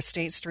 1400 North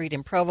State Street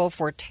in Provo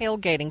for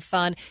tailgating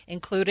fun,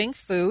 including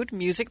food,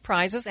 music,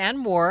 prizes, and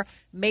more.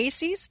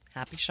 Macy's,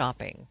 happy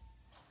shopping.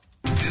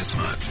 This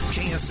month,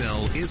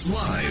 KSL is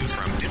live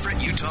from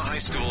different Utah high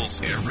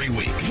schools every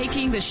week.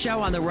 Taking the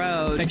show on the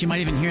road. Bet you might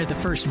even hear the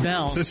first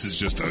bell. This is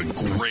just a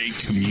great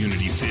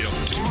community feel.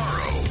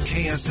 Tomorrow,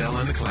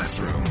 KSL in the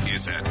Classroom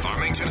is at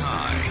Farmington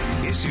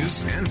High.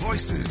 Issues and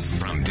voices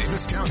from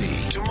Davis County.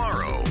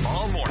 Tomorrow,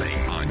 all morning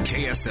on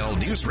KSL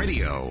News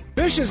Radio.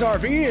 Bish's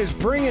RV is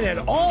bringing it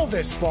all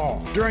this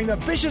fall during the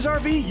Bish's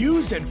RV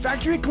Used and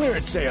Factory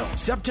Clearance Sale,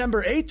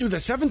 September 8th through the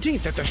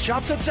 17th at the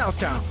Shops at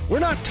Southtown. We're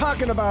not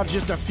talking about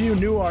just a few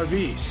new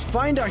RVs.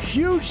 Find a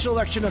huge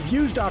selection of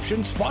used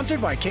options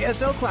sponsored by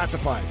KSL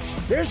Classifieds.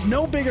 There's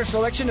no bigger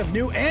selection of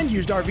new and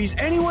used RVs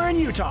anywhere in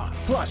Utah.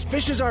 Plus,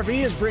 Bish's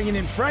RV is bringing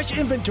in fresh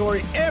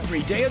inventory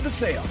every day of the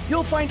sale.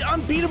 You'll find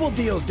unbeatable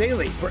deals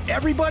daily for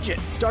every budget,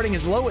 starting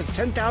as low as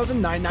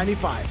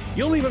 $10,995.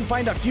 You'll even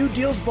find a few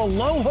deals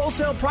below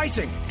wholesale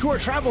pricing. Tour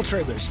travel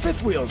trailers,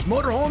 fifth wheels,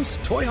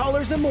 motorhomes, toy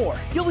haulers, and more.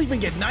 You'll even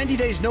get 90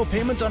 days no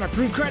payments on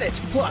approved credit.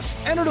 Plus,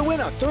 enter to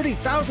win a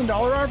 $30,000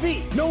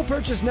 RV. No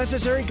purchase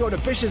necessary. Go to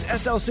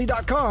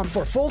BishesSLC.com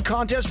for full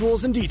contest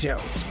rules and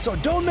details. So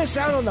don't miss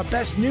out on the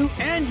best new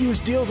and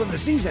used deals of the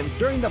season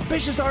during the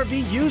Bish's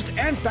RV Used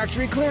and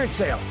Factory Clearance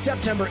Sale,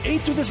 September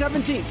 8th through the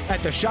 17th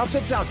at the Shops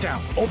at Southtown.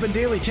 Open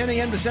daily 10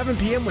 a.m. to 7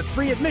 p.m. with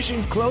free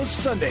admission, closed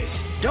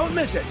Sundays. Don't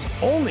miss it.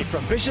 Only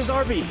from Bish's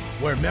RV,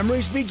 where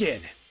memories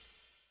begin.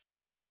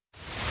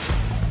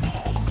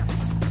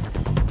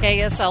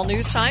 KSL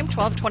News Time,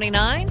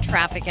 1229.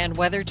 Traffic and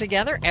weather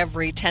together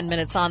every 10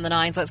 minutes on the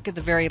nines. Let's get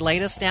the very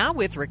latest now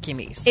with Ricky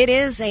Meese. It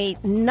is a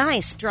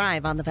nice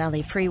drive on the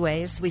Valley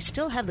freeways. We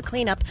still have the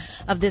cleanup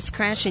of this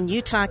crash in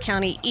Utah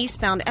County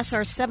eastbound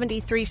SR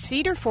 73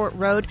 Cedar Fort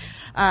Road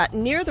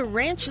near the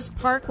Ranches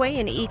Parkway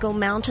in Eagle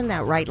Mountain.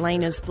 That right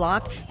lane is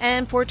blocked.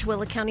 And for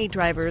Tooele County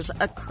drivers,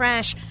 a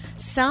crash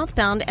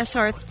southbound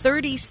SR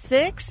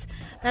 36.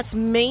 That's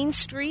Main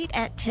Street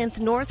at 10th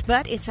North,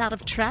 but it's out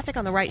of traffic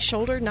on the right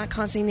shoulder, not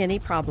causing any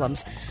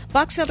problems.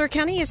 Box Elder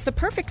County is the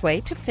perfect way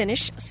to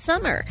finish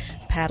summer.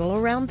 Paddle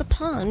around the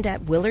pond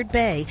at Willard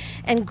Bay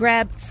and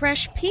grab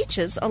fresh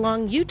peaches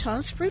along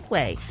Utah's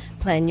Fruitway.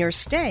 Plan your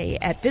stay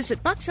at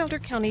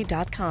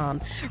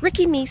visitboxeldercounty.com.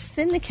 Ricky Meese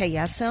in the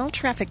KSL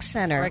Traffic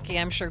Center. Ricky,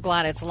 I'm sure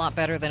glad it's a lot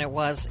better than it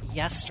was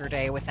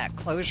yesterday with that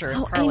closure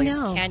in Parley's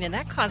Canyon.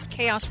 That caused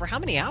chaos for how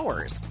many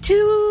hours?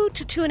 2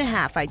 to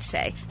 2.5, I'd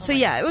say. So,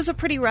 yeah, it was a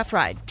pretty rough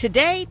ride.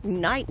 Today,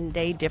 night and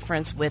day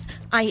difference with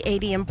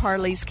I-80 and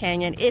Parley's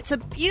Canyon. It's a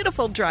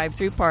beautiful drive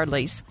through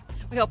Parley's.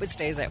 We hope it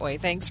stays that way.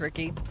 Thanks,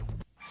 Ricky.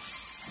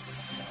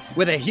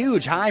 With a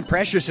huge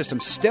high-pressure system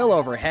still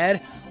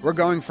overhead, we're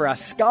going for a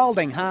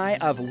scalding high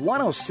of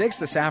 106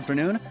 this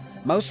afternoon,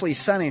 mostly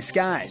sunny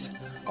skies.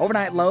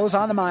 Overnight lows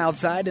on the mild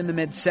side in the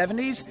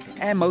mid-70s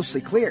and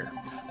mostly clear.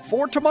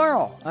 For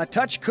tomorrow, a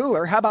touch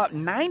cooler, how about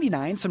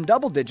 99, some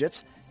double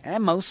digits,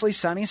 and mostly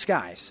sunny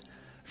skies.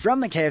 From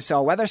the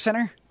KSL Weather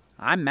Center,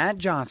 I'm Matt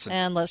Johnson.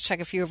 And let's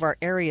check a few of our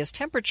area's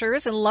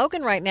temperatures. In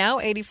Logan right now,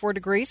 84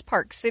 degrees.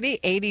 Park City,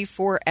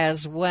 84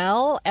 as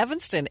well.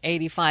 Evanston,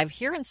 85.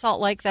 Here in Salt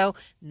Lake, though,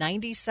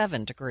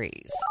 97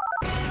 degrees.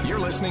 You're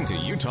listening to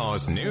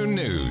Utah's Noon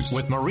News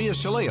with Maria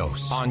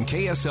Chaleos on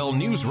KSL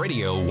News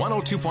Radio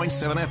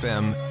 102.7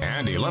 FM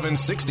and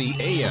 1160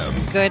 AM.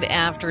 Good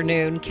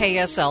afternoon.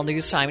 KSL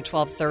News Time,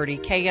 1230.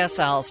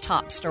 KSL's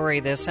top story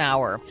this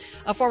hour.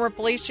 A former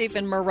police chief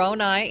in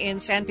Moroni in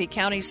Sanpete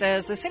County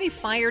says the city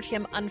fired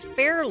him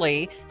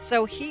unfairly,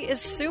 so he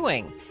is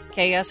suing.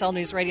 KSL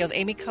News Radio's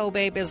Amy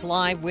Kobabe is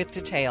live with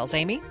details.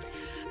 Amy?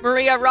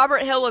 Maria,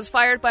 Robert Hill was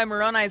fired by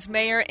Moroni's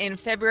mayor in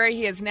February.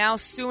 He is now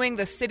suing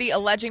the city,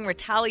 alleging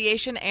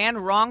retaliation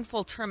and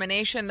wrongful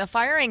termination. The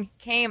firing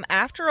came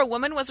after a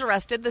woman was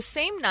arrested the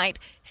same night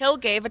Hill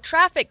gave a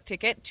traffic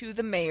ticket to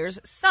the mayor's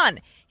son.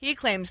 He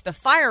claims the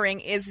firing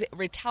is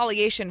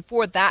retaliation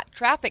for that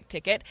traffic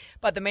ticket,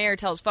 but the mayor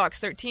tells Fox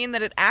 13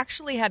 that it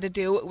actually had to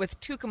do with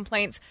 2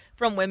 complaints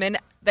from women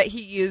that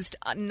he used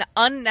an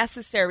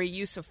unnecessary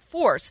use of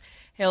force.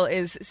 Hill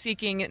is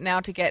seeking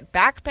now to get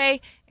back pay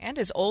and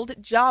his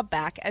old job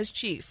back as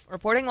chief.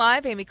 Reporting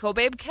live, Amy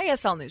Kobabe,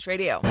 KSL News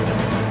Radio.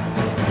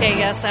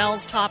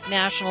 KSL's top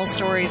national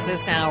stories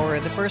this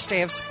hour. The first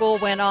day of school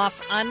went off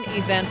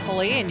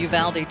uneventfully in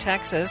Uvalde,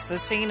 Texas, the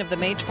scene of the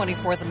May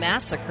 24th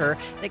massacre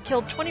that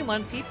killed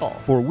 21 people.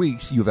 For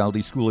weeks,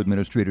 Uvalde school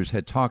administrators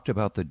had talked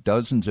about the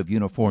dozens of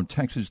uniformed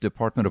Texas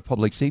Department of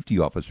Public Safety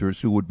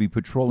officers who would be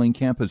patrolling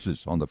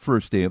campuses on the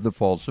first day of the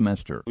fall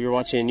semester. We were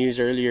watching the news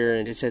earlier,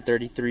 and it said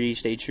 33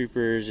 state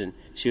troopers, and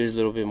she was a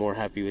little bit more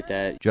happy with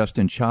that.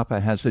 Justin Chapa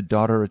has a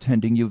daughter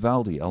attending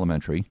Uvalde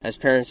Elementary. As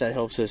parents, that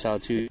helps us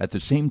out, too. At the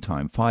same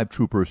time, 5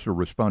 troopers who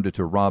responded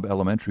to Robb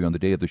Elementary on the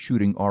day of the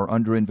shooting are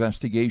under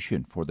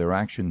investigation for their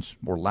actions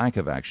or lack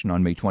of action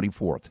on May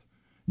 24th.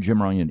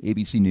 Jim Ryan,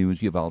 ABC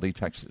News, Uvalde,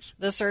 Texas.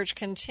 The search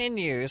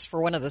continues for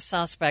one of the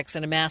suspects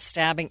in a mass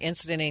stabbing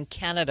incident in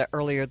Canada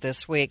earlier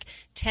this week.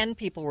 10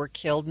 people were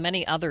killed,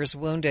 many others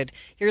wounded.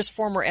 Here's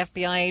former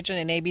FBI agent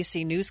and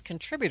ABC News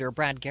contributor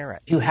Brad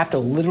Garrett. You have to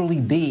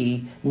literally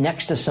be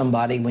next to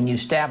somebody when you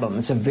stab them.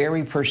 It's a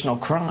very personal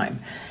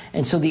crime.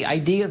 And so the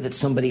idea that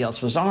somebody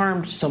else was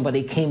armed,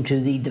 somebody came to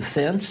the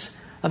defense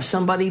of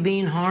somebody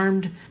being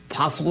harmed,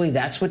 possibly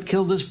that's what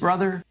killed his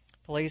brother.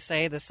 Police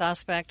say the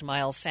suspect,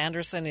 Miles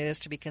Sanderson, is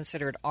to be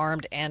considered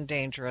armed and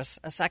dangerous.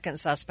 A second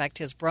suspect,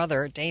 his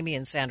brother,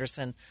 Damian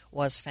Sanderson,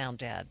 was found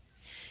dead.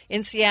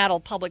 In Seattle,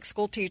 public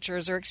school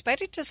teachers are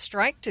expected to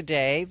strike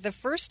today, the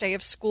first day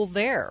of school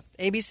there.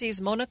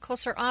 ABC's Mona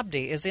Kosar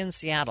Abdi is in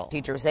Seattle.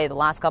 Teachers say the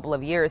last couple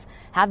of years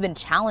have been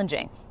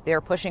challenging. They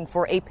are pushing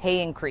for a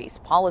pay increase,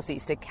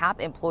 policies to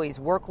cap employees'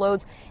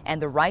 workloads, and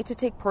the right to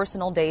take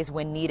personal days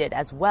when needed,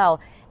 as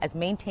well as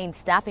maintain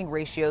staffing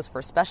ratios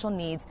for special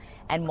needs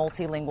and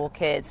multilingual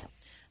kids.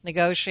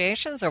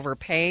 Negotiations over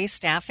pay,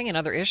 staffing, and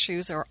other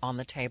issues are on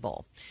the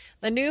table.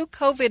 The new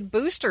COVID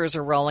boosters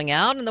are rolling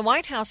out, and the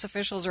White House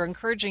officials are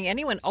encouraging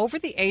anyone over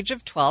the age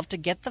of 12 to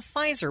get the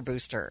Pfizer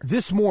booster.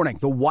 This morning,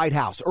 the White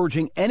House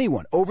urging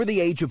anyone over the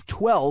age of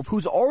 12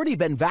 who's already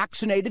been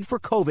vaccinated for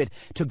COVID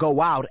to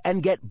go out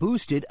and get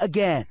boosted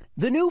again.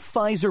 The new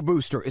Pfizer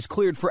booster is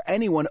cleared for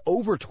anyone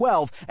over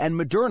 12, and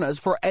Moderna's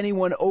for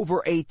anyone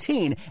over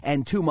 18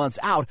 and 2 months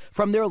out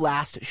from their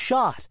last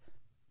shot.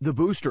 The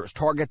boosters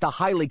target the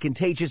highly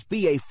contagious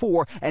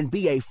BA4 and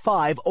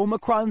BA5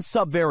 Omicron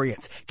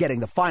subvariants, getting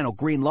the final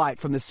green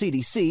light from the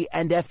CDC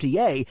and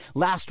FDA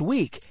last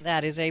week.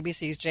 That is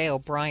ABC's Jay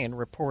O'Brien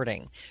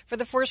reporting. For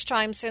the first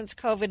time since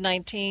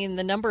COVID-19,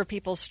 the number of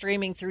people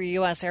streaming through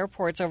U.S.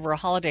 airports over a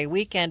holiday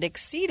weekend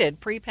exceeded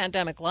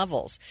pre-pandemic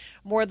levels.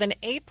 More than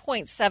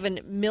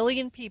 8.7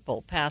 million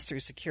people passed through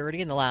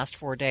security in the last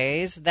 4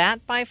 days.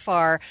 That, by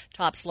far,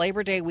 tops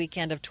Labor Day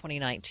weekend of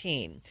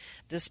 2019.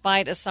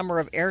 Despite a summer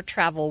of air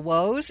travel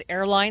woes,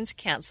 airlines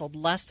canceled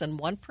less than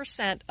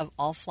 1% of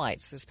all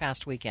flights this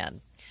past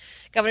weekend.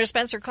 Governor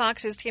Spencer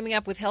Cox is teaming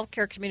up with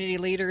healthcare community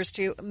leaders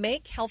to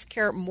make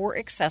healthcare more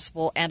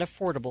accessible and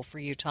affordable for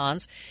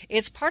Utahns.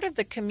 It's part of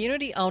the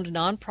community-owned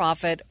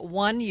nonprofit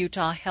One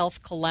Utah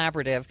Health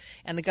Collaborative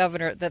and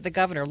the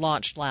governor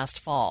launched last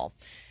fall.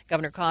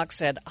 Governor Cox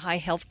said high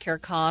health care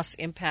costs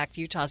impact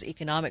Utah's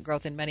economic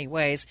growth in many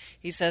ways.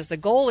 He says the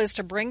goal is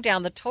to bring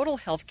down the total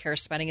health care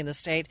spending in the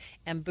state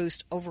and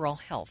boost overall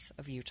health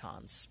of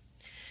Utahns.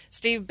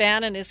 Steve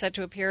Bannon is set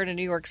to appear in a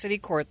New York City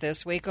court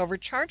this week over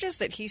charges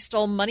that he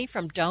stole money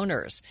from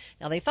donors.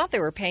 Now, they thought they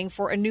were paying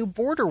for a new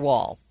border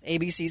wall.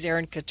 ABC's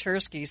Aaron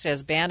Katursky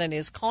says Bannon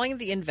is calling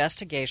the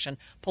investigation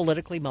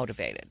politically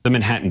motivated. The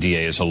Manhattan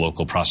DA, as a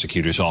local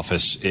prosecutor's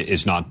office,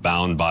 is not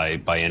bound by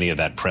any of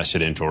that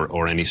precedent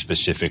or any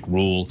specific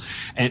rule.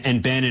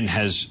 And Bannon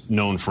has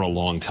known for a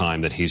long time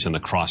that he's in the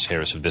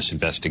crosshairs of this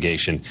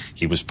investigation.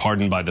 He was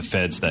pardoned by the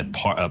feds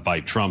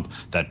by Trump.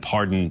 That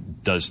pardon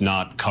does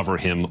not cover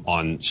him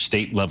on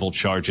state-level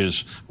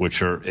charges,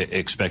 which are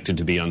expected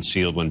to be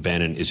unsealed when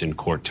Bannon is in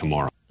court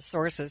tomorrow.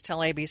 Sources tell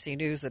ABC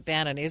News that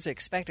Bannon is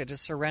expected to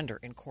surrender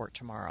in court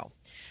tomorrow.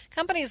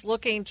 Companies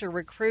looking to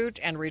recruit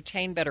and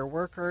retain better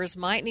workers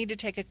might need to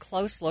take a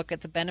close look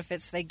at the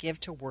benefits they give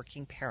to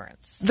working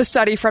parents. The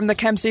study from the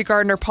Kempsey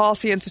Gardner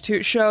Policy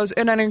Institute shows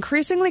in an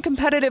increasingly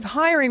competitive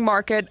hiring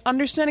market,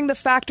 understanding the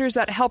factors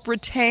that help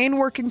retain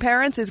working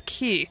parents is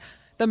key.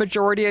 The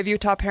majority of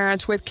Utah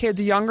parents with kids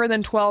younger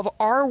than 12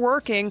 are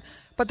working,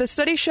 but the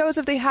study shows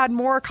if they had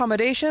more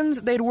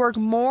accommodations, they'd work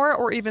more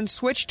or even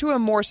switch to a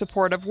more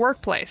supportive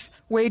workplace.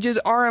 Wages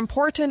are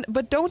important,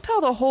 but don't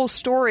tell the whole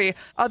story.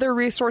 Other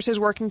resources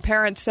working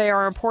parents say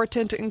are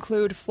important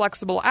include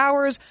flexible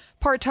hours,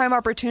 part-time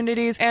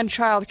opportunities, and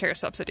childcare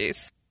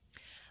subsidies.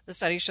 The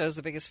study shows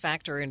the biggest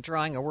factor in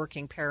drawing a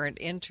working parent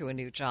into a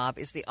new job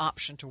is the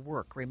option to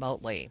work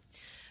remotely.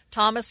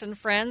 Thomas &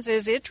 Friends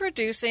is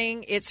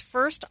introducing its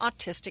first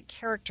autistic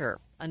character.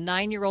 A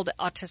 9-year-old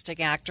autistic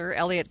actor,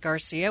 Elliot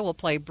Garcia, will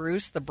play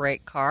Bruce the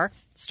brake car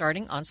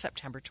starting on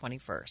September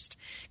 21st.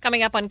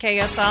 Coming up on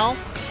KSL,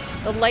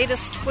 the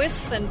latest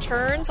twists and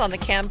turns on the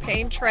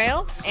campaign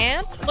trail,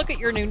 and look at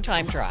your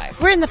noontime drive.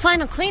 We're in the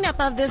final cleanup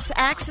of this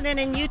accident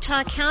in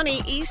Utah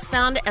County,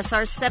 eastbound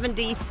SR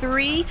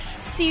 73,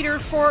 Cedar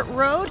Fort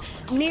Road,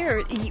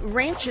 near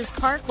Ranches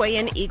Parkway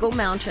in Eagle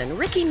Mountain.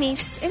 Ricky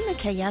Meese in the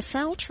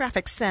KSL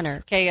Traffic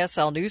Center.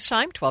 KSL News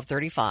Time,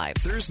 12:35.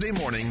 Thursday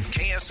morning,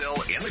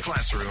 KSL in the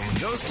classroom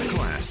goes to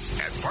class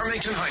at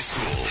Farmington High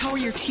School. How are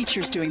your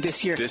teachers doing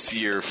this year? This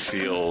year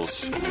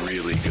feels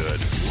really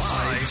good.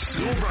 Live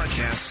school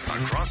broadcasts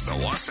across the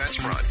Wasatch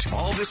Front.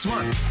 All this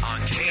month on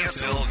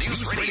KSL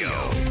News Radio.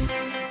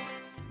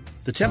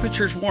 The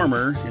temperature's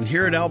warmer, and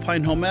here at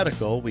Alpine Home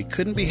Medical, we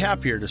couldn't be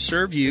happier to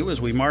serve you as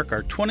we mark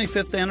our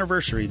 25th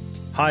anniversary.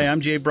 Hi,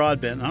 I'm Jay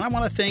Broadbent, and I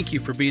want to thank you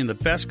for being the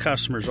best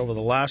customers over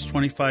the last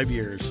 25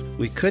 years.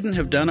 We couldn't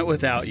have done it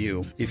without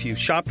you. If you've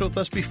shopped with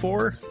us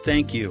before,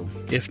 thank you.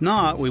 If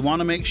not, we want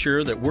to make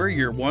sure that we're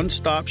your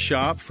one-stop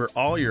shop for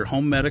all your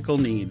home medical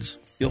needs.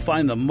 You'll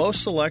find the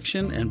most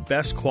selection and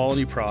best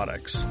quality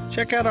products.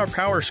 Check out our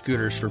power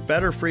scooters for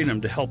better freedom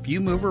to help you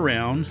move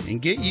around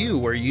and get you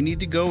where you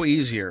need to go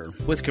easier.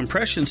 With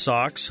compression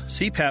socks,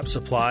 CPAP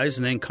supplies,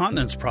 and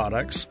incontinence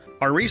products,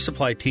 our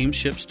resupply team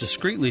ships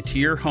discreetly to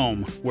your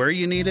home, where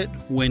you need it,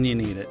 when you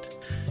need it.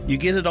 You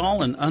get it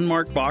all in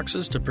unmarked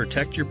boxes to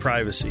protect your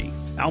privacy.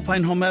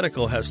 Alpine Home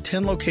Medical has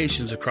 10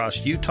 locations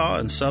across Utah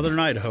and southern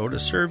Idaho to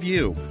serve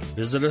you.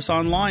 Visit us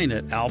online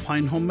at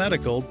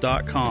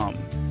alpinehomemedical.com.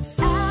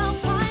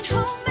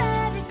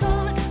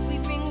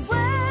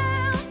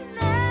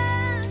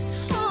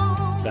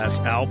 That's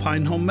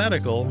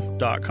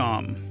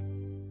alpinehomemedical.com.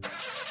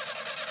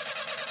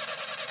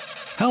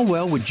 How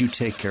well would you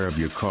take care of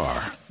your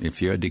car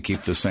if you had to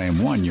keep the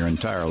same one your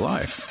entire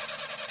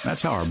life?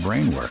 That's how our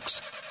brain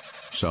works.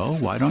 So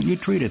why don't you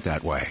treat it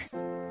that way?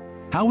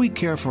 How we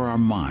care for our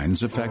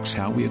minds affects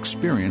how we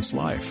experience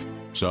life.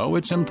 So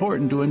it's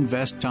important to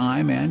invest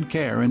time and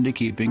care into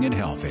keeping it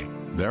healthy.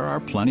 There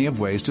are plenty of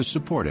ways to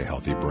support a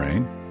healthy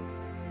brain,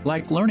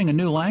 like learning a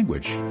new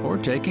language or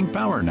taking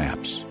power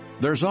naps.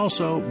 There's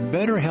also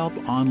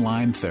BetterHelp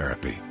Online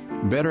Therapy.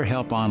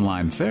 BetterHelp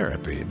Online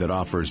Therapy that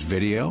offers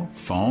video,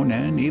 phone,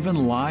 and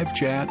even live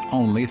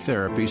chat-only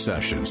therapy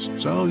sessions,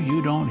 so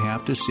you don't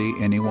have to see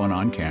anyone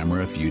on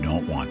camera if you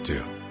don't want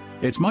to.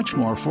 It's much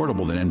more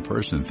affordable than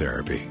in-person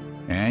therapy,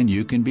 and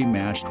you can be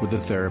matched with a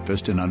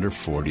therapist in under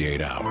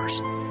 48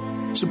 hours.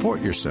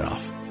 Support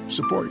yourself.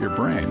 Support your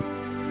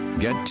brain.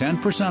 Get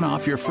 10%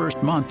 off your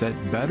first month at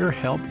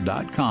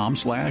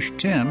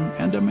BetterHelp.com/Tim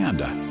and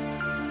Amanda.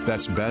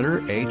 That's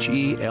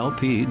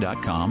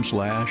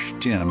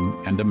BetterHelp.com/Tim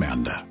and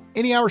Amanda.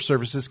 Any Hour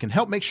Services can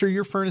help make sure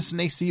your furnace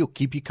and AC will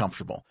keep you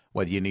comfortable.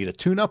 Whether you need a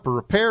tune-up or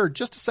repair or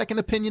just a second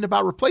opinion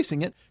about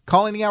replacing it,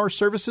 call Any Hour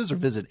Services or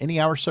visit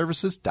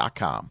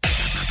anyhourservices.com.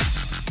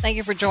 Thank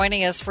you for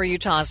joining us for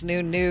Utah's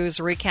Noon News,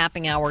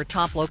 recapping our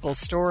top local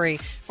story.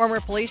 Former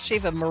police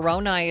chief of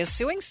Moroni is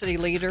suing city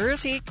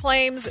leaders. He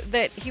claims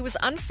that he was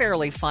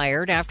unfairly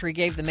fired after he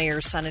gave the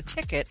mayor's son a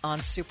ticket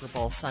on Super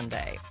Bowl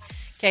Sunday.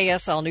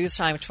 KSL News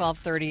Time,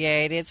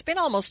 12:38. It's been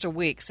almost a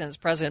week since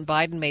President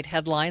Biden made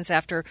headlines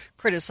after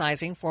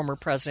criticizing former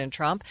President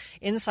Trump.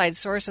 Inside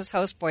Sources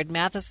host Boyd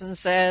Matheson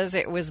says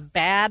it was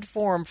bad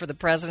form for the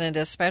president,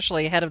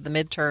 especially ahead of the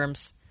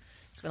midterms.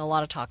 There's been a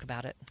lot of talk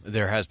about it.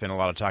 There has been a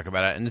lot of talk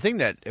about it. And the thing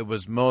that it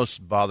was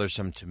most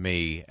bothersome to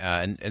me,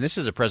 and this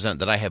is a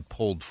president that I have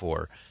pulled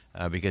for,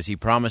 because he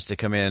promised to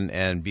come in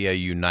and be a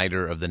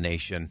uniter of the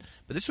nation.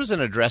 But this was an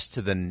address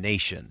to the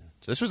nation.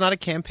 So this was not a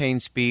campaign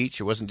speech.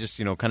 It wasn't just,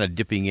 kind of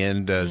dipping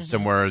in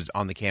somewhere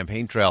on the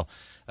campaign trail.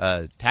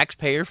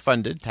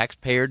 Taxpayer-funded,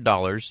 taxpayer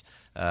dollars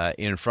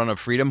in front of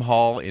Freedom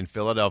Hall in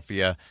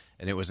Philadelphia,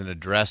 and it was an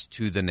address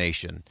to the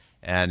nation.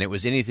 And it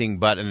was anything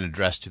but an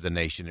address to the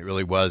nation. It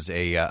really was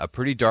a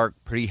pretty dark,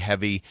 pretty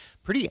heavy,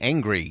 pretty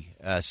angry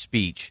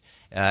speech.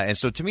 And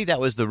so to me, that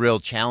was the real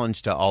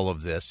challenge to all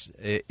of this,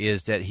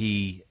 is that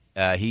he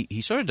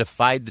sort of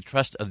defied the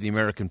trust of the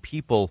American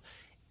people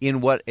in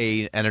what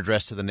an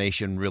address to the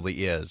nation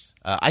really is.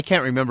 I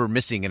can't remember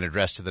missing an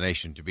address to the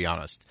nation, to be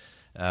honest,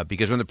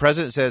 because when the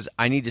president says,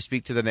 I need to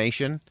speak to the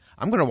nation,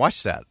 I'm going to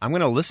watch that. I'm going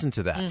to listen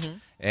to that. Mm-hmm.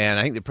 And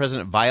I think the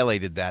president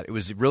violated that. It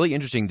was really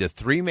interesting. The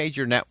three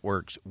major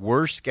networks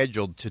were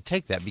scheduled to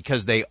take that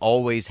because they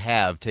always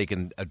have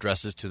taken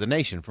addresses to the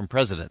nation from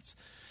presidents.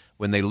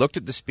 When they looked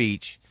at the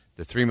speech,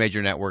 the three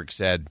major networks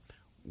said,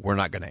 we're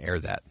not going to air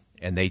that.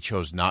 And they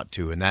chose not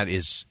to. And that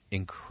is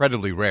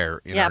incredibly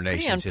rare in our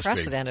nation's history. Yeah,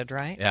 pretty unprecedented,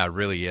 right? Yeah, it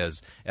really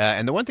is.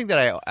 And the one thing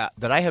that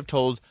I have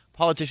told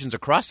politicians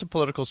across the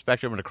political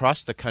spectrum and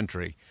across the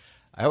country,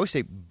 I always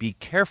say, be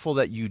careful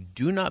that you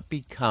do not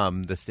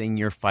become the thing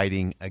you're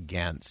fighting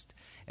against.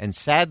 And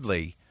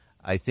sadly,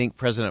 I think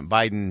President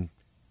Biden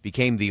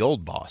became the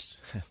old boss,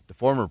 the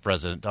former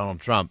president, Donald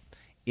Trump,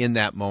 in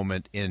that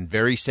moment in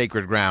very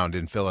sacred ground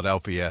in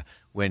Philadelphia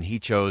when he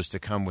chose to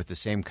come with the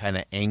same kind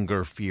of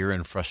anger, fear,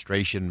 and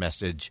frustration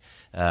message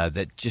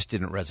that just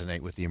didn't resonate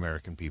with the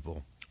American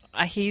people.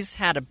 He's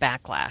had a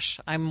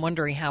backlash. I'm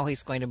wondering how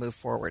he's going to move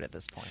forward at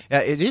this point.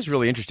 It is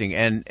really interesting.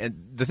 And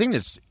the thing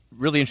that's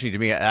really interesting to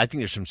me, I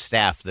think there's some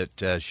staff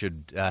that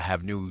should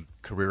have new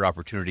career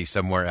opportunities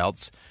somewhere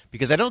else,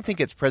 because I don't think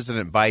it's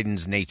President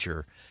Biden's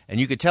nature. And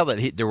you could tell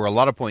that there were a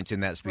lot of points in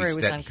that speech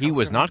that he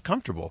was not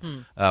comfortable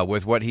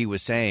with what he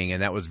was saying,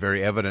 and that was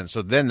very evident.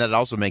 So then that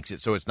also makes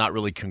it so it's not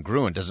really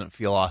congruent, doesn't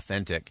feel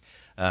authentic.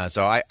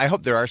 So I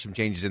hope there are some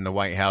changes in the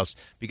White House,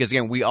 because,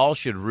 again, we all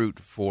should root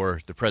for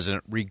the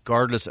president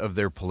regardless of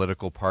their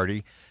political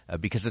party,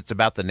 because it's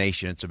about the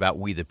nation. It's about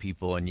we the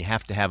people, and you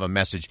have to have a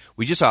message.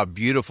 We just saw a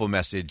beautiful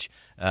message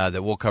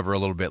that we'll cover a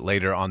little bit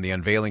later on the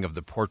unveiling of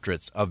the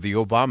portraits of the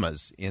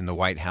Obamas in the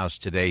White House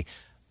today.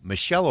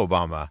 Michelle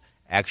Obama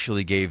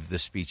actually gave the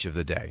speech of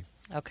the day.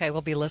 Okay,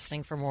 we'll be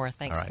listening for more.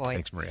 Thanks, all right, Boyd.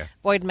 Thanks, Maria.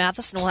 Boyd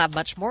Matheson will have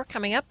much more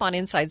coming up on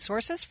Inside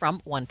Sources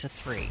from 1 to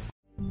 3.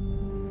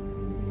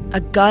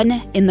 A gun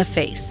in the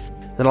face.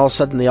 Then all of a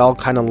sudden they all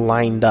kind of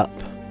lined up.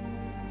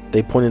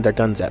 They pointed their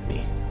guns at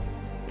me.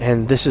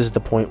 And this is the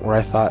point where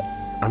I thought,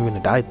 I'm going to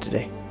die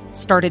today.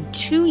 Started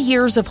 2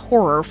 years of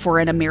horror for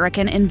an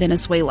American in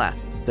Venezuela.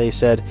 They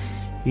said,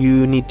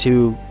 you need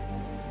to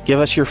give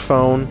us your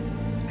phone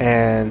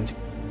and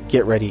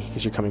get ready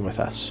because you're coming with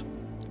us.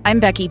 I'm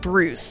Becky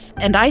Bruce,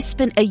 and I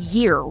spent a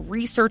year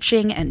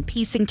researching and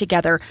piecing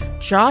together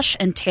Josh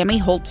and Tammy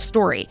Holt's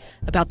story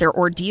about their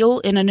ordeal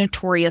in a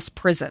notorious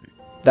prison.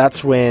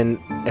 That's when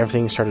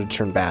everything started to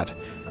turn bad.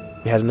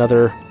 We had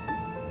another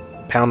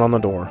pound on the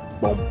door.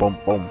 Boom, boom,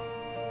 boom.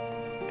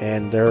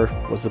 And there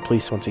was the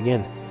police once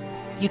again.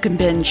 You can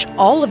binge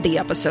all of the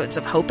episodes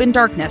of Hope in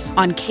Darkness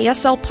on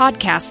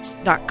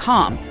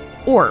KSLPodcasts.com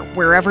or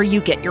wherever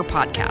you get your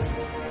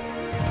podcasts.